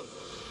impersonal.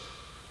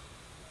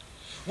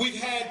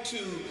 We've had to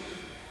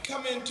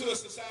come into a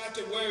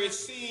society where it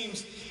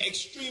seems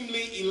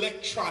extremely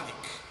electronic.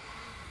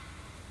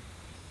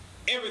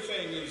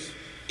 Everything is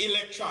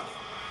electronic.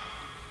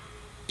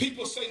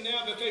 People say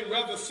now that they'd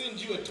rather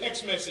send you a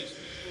text message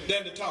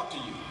than to talk to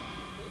you.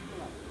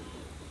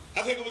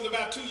 I think it was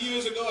about 2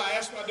 years ago, I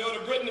asked my daughter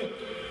Brittany,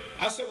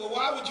 I said, well,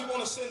 why would you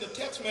want to send a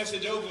text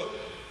message over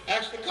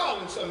actually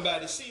calling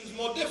somebody? It seems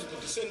more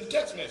difficult to send a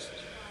text message.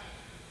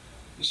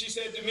 And she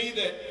said to me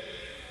that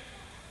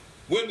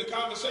when the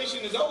conversation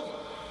is over,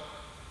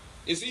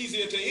 it's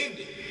easier to end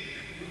it.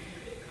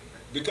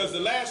 Because the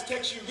last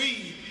text you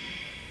read,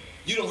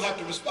 you don't have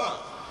to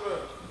respond.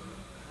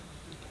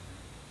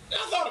 Now,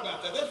 I thought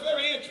about that. That's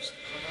very interesting.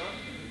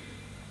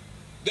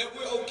 That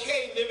we're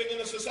okay living in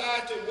a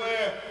society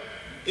where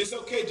it's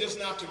okay just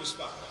not to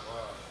respond.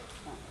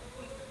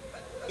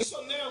 And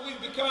so now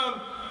we've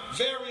become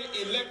very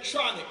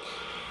electronic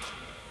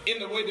in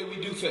the way that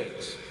we do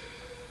things.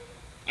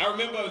 I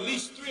remember at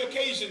least 3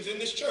 occasions in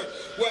this church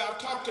where I've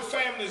talked to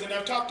families and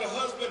I've talked to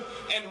husband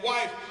and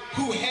wife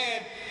who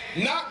had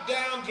knocked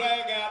down,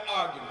 drag out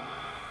argument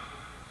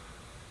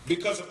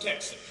because of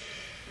texting.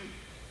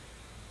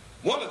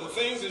 One of the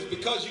things is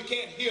because you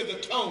can't hear the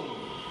tone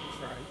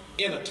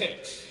in a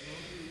text.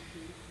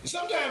 And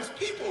sometimes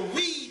people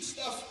read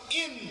stuff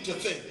into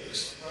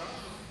things,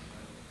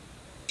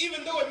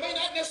 even though it may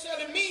not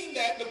necessarily mean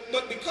that,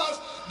 but because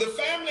the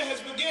family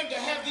has begun to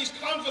have these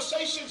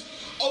conversations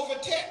over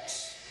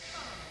text.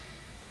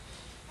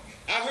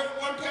 I heard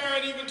one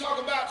parent even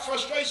talk about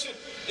frustration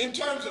in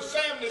terms of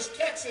families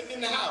texting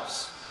in the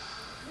house.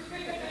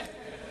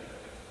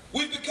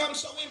 We've become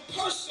so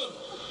impersonal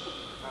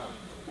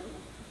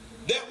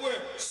that we're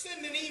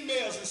sending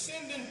emails and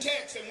sending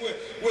texts and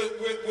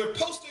we're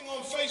posting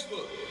on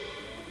Facebook.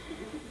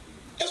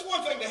 It's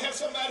one thing to have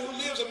somebody who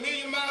lives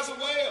 1,000,000 miles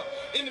away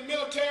or in the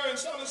military and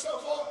so on and so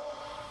forth.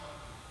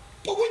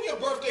 But when your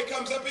birthday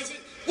comes up,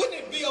 wouldn't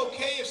it be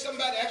okay if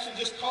somebody actually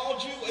just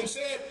called you and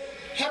said,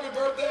 happy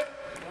birthday?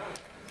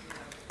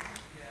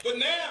 But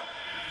now,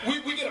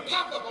 we get a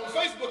pop-up on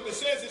Facebook that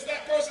says it's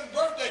that person's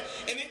birthday,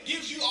 and it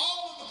gives you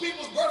all of the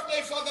people's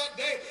birthday for that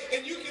day,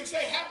 and you can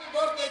say happy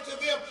birthday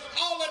to them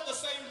all at the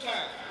same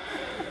time.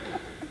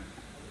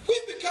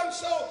 We've become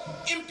so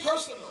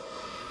impersonal.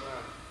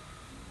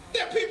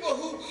 There are people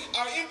who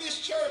are in this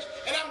church,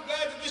 and I'm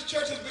glad that this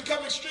church has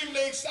become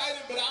extremely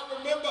excited, but I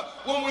remember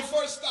when we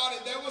first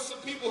started, there were some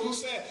people who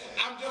said,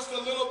 I'm just a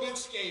little bit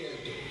scared.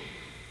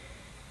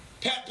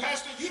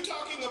 Pastor, you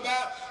talking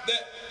about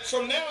that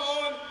from now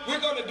on,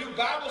 we're going to do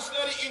Bible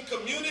study in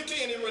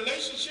community and in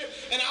relationship,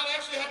 and I'll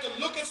actually have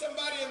to look at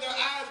somebody in their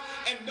eyes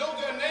and know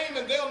their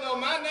name and they'll know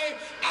my name.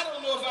 I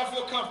don't know if I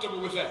feel comfortable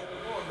with that.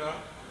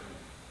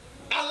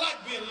 I like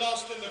being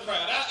lost in the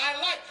crowd. I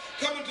like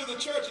coming to the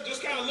church and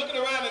just kind of looking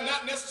around and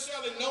not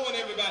necessarily knowing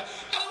everybody.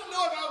 I don't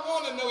know if I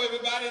want to know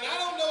everybody, and I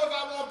don't know if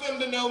I want them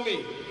to know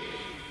me.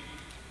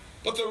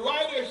 But the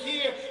writer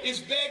here is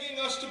begging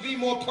us to be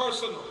more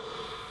personal.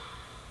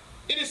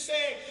 It is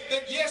saying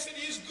that yes, it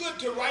is good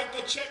to write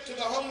the check to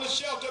the homeless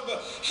shelter,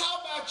 but how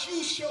about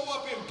you show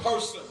up in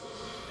person?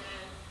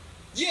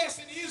 Yes,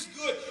 it is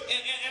good,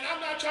 and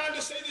I'm not trying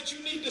to say that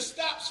you need to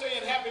stop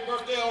saying happy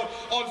birthday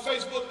on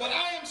Facebook, but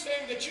I am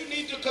saying that you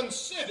need to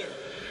consider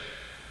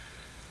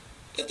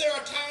that there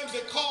are times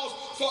that calls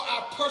for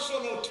our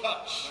personal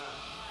touch.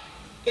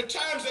 There are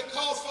times that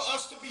calls for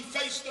us to be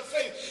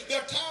face-to-face.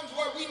 There are times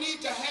where we need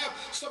to have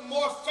some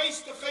more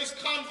face-to-face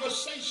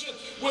conversation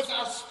with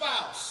our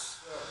spouse.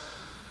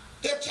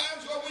 There are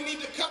times where we need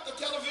to cut the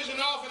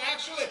television off and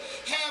actually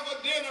have a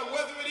dinner,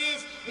 whether it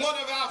is one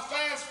of our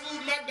fast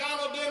food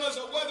McDonald's dinners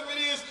or whether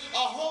it is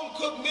a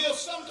home-cooked meal.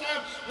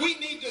 Sometimes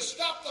we need to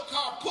stop the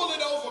car, pull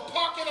it over,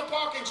 park in a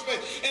parking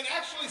space, and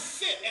actually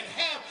sit and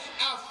have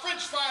our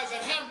French fries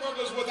and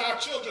hamburgers with our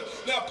children.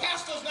 Now,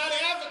 Pastor's not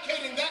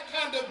advocating that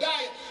kind of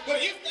diet, but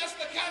if that's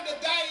the kind of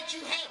diet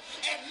you have,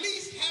 at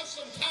least have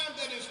some time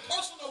that is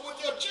personal with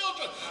your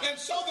children, and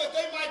so that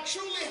they might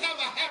truly have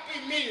a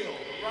happy meal.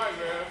 Right,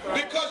 man.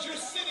 Right. Because you're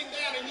sitting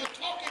down and you're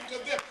talking to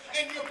them,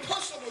 and you're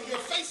personal, you're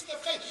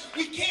face-to-face.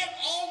 We can't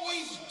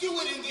always do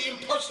it in the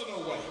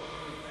impersonal way.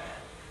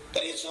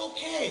 But it's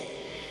okay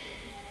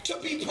to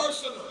be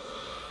personal.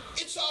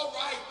 It's all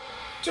right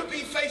to be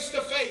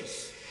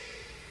face-to-face.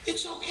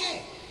 It's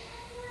okay.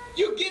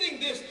 You're getting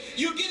this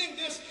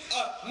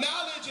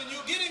knowledge, and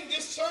you're getting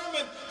this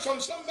sermon from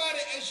somebody,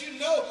 as you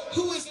know,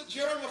 who is a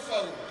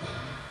germaphobe.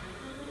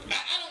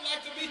 I don't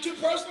like to be too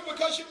personal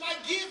because you might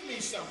give me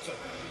something.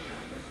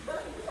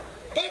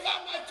 But if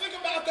I might think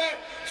about that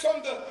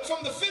from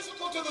the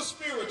physical to the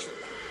spiritual,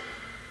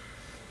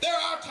 there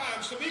are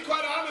times, to be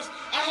quite honest,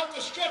 I have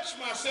to stretch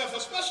myself,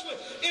 especially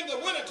in the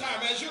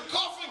wintertime, as you're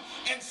coughing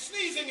and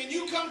sneezing teaching and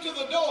you come to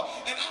the door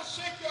and I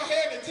shake your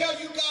hand and tell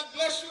you God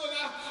bless you and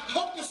I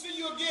hope to see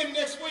you again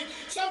next week,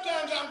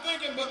 sometimes I'm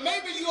thinking, but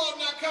maybe you ought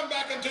not come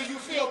back until you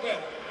feel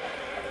better.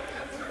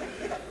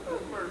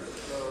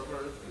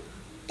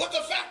 But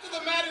the fact of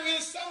the matter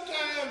is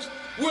sometimes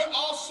we're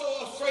also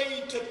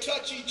afraid to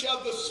touch each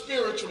other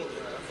spiritually.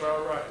 That's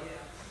all right.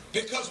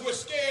 Because we're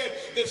scared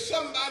that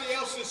somebody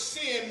else's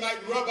sin might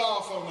rub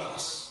off on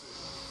us.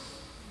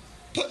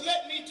 But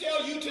let me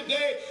tell you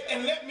today,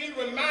 and let me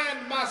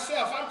remind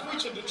myself, I'm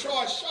preaching to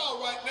Troy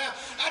Shaw right now,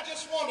 I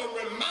just want to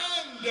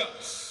remind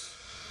us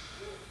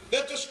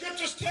that the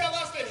scriptures tell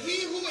us that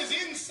he who is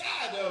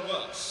inside of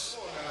us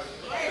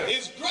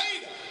is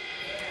greater.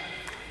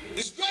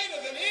 It's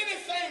greater than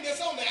anything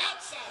that's on the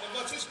outside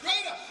of us. It's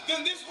greater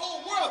than this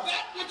whole world,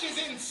 that which is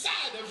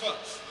inside of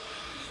us.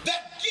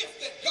 That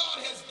gift that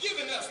God has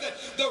given us, that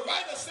the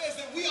writer says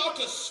that we ought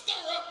to stir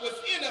up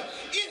within us,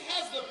 it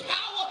has the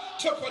power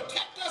to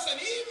protect us. And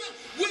even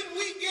when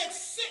we get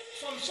sick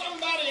from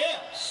somebody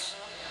else,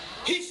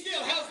 he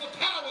still has the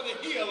power to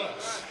heal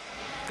us.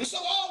 And so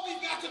all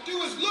we've got to do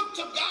is look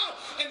to God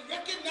and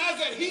recognize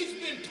that he's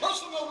been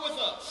personal with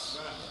us.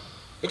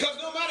 Because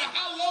no matter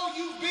how low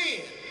you've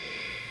been,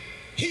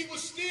 he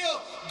was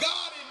still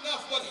God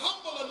enough, but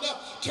humble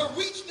enough to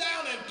reach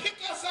down and pick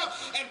us up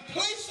and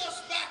place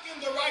us back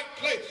in the right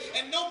place.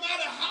 And no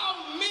matter how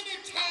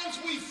many times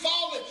we've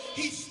fallen,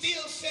 he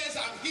still says,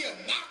 I'm here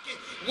knocking,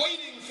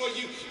 waiting for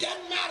you.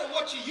 Doesn't matter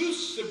what you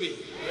used to be.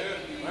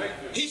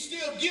 He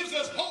still gives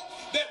us hope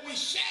that we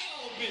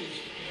shall be.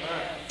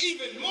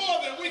 Even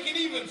more than we can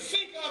even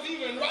think of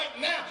even right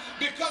now,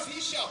 because he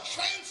shall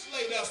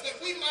translate us that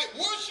we might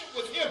worship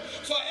with him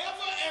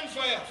forever and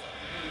forever.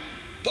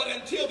 But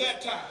until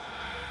that time,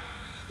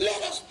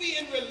 let us be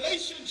in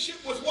relationship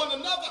with one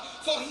another,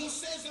 for he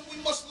says that we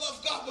must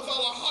love God with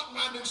all our heart,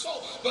 mind, and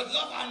soul, but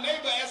love our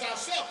neighbor as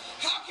ourselves.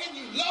 How can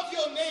you love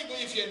your neighbor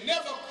if you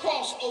never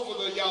cross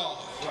over the yard?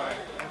 Right.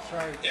 That's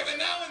right. Every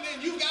now and then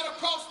you got to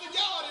cross the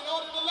yard in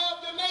order to love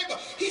your neighbor.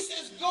 He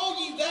says, go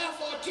ye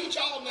therefore teach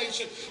all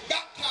nations,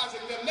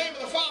 baptizing them, name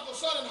of the Father,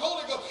 Son, and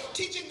Holy Ghost,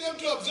 teaching them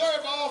to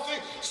observe all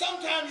things.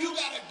 Sometimes you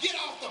got to get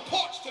off the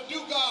porch to do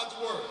God's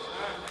word.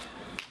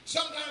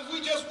 Sometimes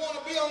we just want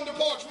to be on the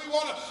porch.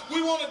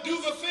 We want to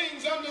do the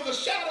things under the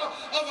shadow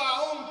of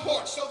our own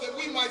porch so that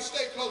we might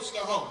stay close to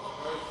home.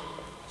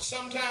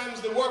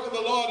 Sometimes the work of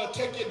the Lord will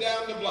take you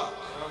down the block,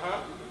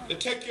 to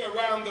take you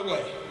around the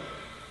way,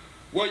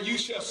 where you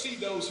shall see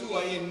those who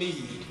are in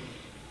need,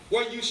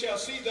 where you shall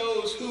see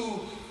those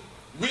who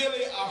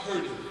really are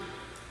hurting.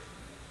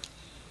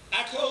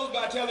 I close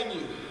by telling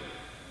you,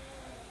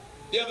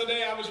 the other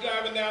day I was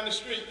driving down the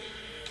street.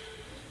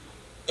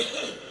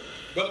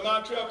 Brother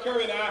Montrell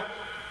Curry and I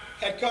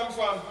had come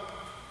from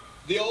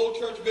the old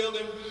church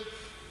building,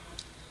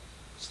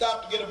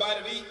 stopped to get a bite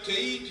to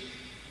eat,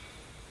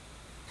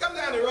 come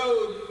down the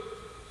road,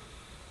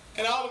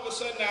 and all of a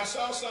sudden I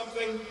saw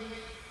something,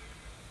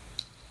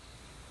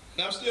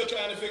 and I'm still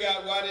trying to figure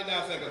out why didn't I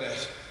think of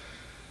that.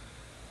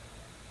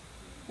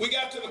 We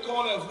got to the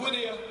corner of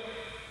Whittier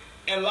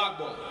and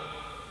Lockbourne.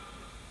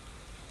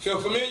 If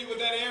you're familiar with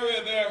that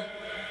area,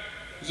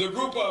 there's a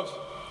group of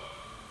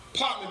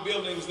apartment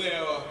buildings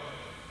there, or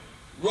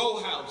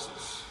row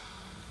houses.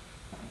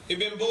 They've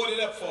been boarded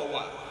up for a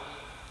while.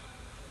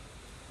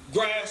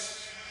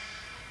 Grass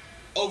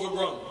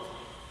overgrown.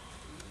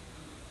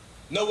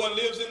 No one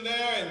lives in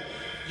there, and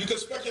you could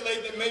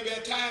speculate that maybe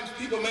at times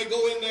people may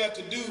go in there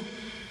to do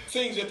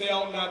things that they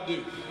ought not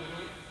do.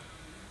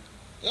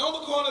 And on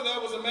the corner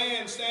there was a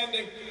man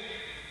standing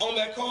on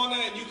that corner,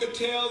 and you could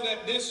tell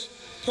that this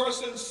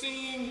person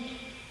seemed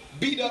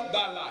beat up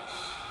by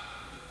life.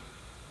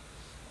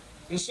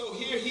 And so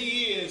here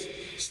he is,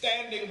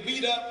 standing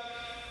beat up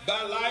by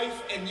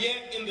life, and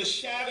yet in the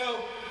shadow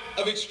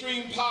of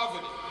extreme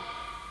poverty.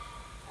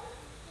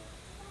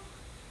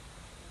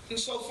 And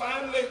so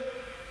finally,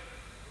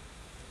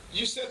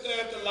 you sit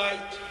there at the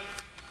light,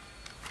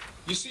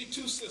 you see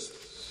two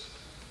sisters.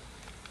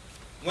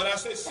 When I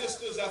say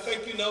sisters, I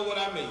think you know what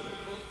I mean.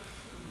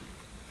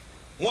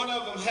 One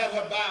of them had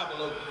her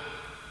Bible open.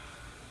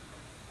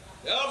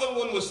 The other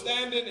one was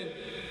standing, and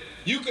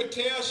you could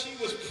tell she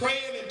was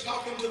praying and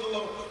talking to the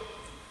Lord.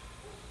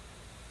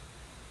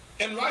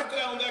 And right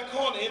there on that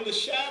corner, in the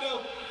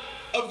shadow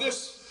of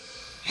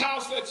this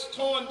house that's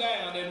torn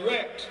down and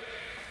wrecked,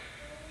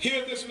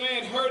 here this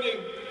man hurting,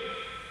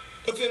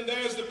 but then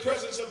there's the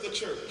presence of the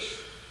church.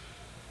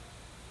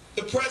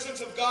 The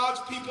presence of God's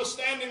people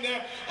standing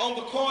there on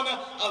the corner,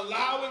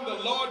 allowing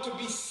the Lord to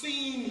be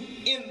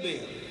seen in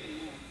them.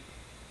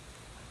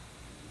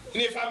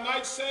 And if I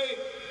might say,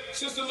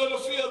 Sister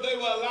Littlefield, they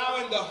were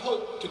allowing the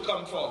hope to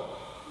come forward.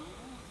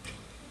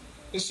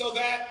 And so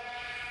that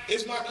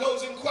is my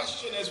closing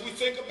question as we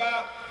think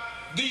about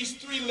these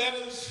three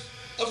letters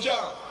of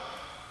John.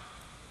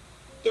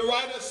 The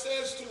writer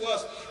says to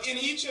us in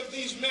each of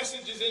these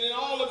messages and in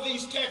all of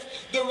these texts,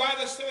 the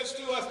writer says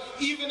to us,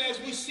 even as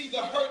we see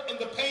the hurt and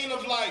the pain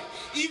of life,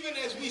 even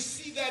as we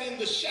see that in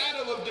the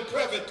shadow of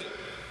depravity,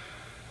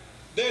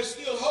 there's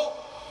still hope.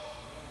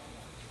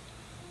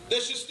 There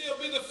should still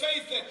be the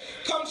faith that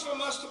comes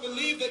from us to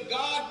believe that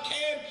God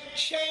can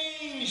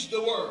change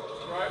the world.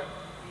 Right.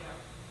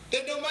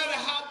 That no matter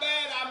how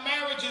bad our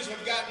marriages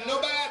have gotten,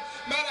 no matter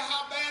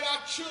how bad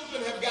our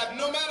children have gotten,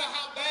 no matter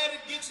how bad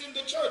it gets in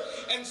the church,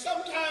 and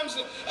sometimes,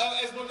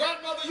 as my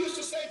grandmother used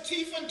to say,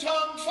 teeth and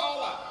tongue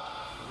fall out.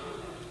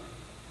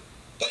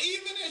 But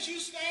even as you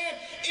stand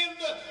in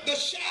the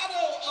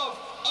shadow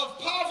of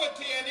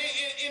poverty and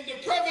in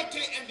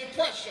depravity and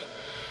depression,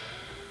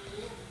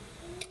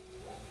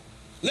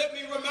 let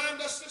me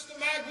remind us, Sister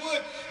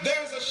Magwood,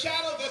 there's a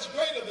shadow that's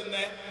greater than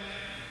that.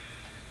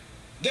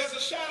 There's a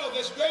shadow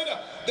that's greater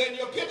than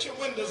your picture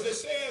windows that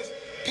says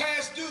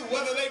past due,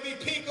 whether they be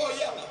pink or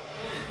yellow.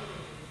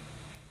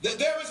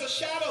 There is a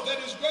shadow that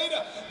is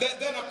greater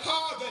than a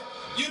car that,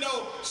 you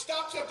know,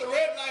 stops at the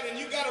red light and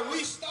you got to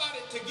restart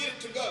it to get it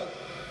to go.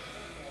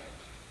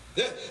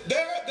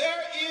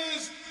 There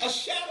is a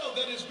shadow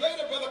that is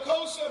greater, Brother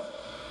Colson,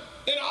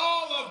 than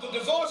all of the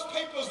divorce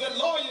papers that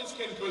lawyers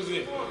can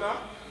present.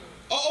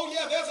 Oh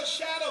yeah, there's a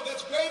shadow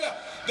that's greater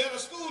than a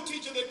school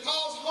teacher that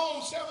calls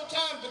home several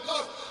times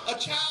because a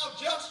child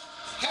just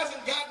hasn't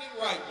gotten it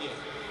right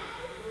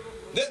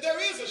yet. There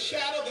is a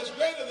shadow that's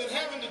greater than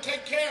having to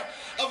take care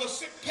of a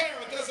sick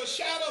parent. There's a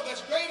shadow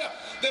that's greater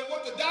than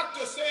what the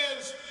doctor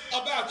says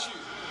about you.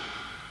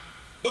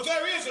 But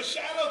there is a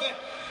shadow that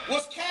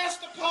was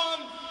cast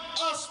upon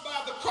us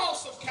by the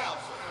cross of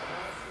Calvary.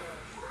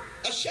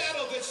 A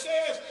shadow that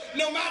says,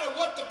 no matter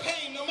what the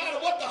pain, no matter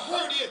what the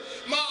hurt is,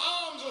 my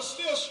arms are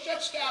still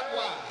stretched out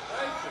wide.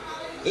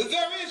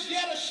 There is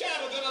yet a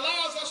shadow that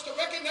allows us to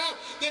recognize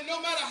that no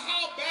matter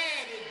how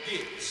bad it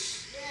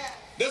gets,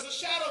 there's a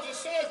shadow that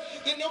says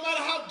that no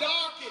matter how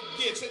dark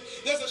it gets,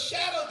 there's a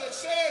shadow that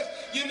says,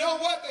 you know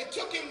what, they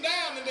took him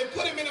down and they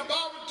put him in a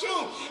borrowed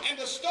tomb, and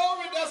the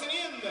story doesn't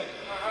end there.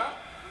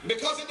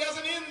 Because it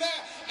doesn't end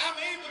there, I'm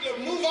able to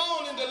move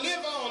on and to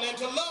live on and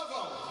to love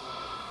on.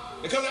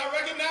 Because I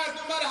recognize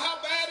no matter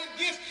how bad it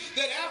gets,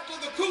 that after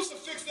the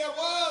crucifix there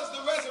was the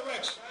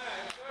resurrection.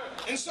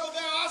 And so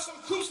there are some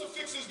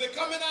crucifixes that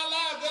come in our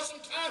lives. There's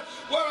some times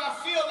where I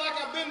feel like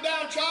I've been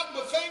downtrodden,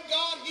 but thank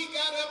God he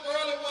got up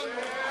early one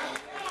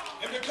morning.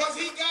 And because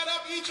he got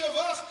up, each of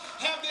us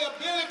have the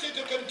ability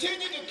to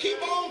continue to keep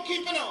on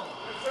keeping on.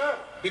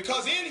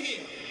 Because in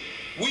him,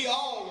 we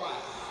all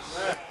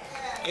rise.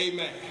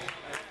 Amen.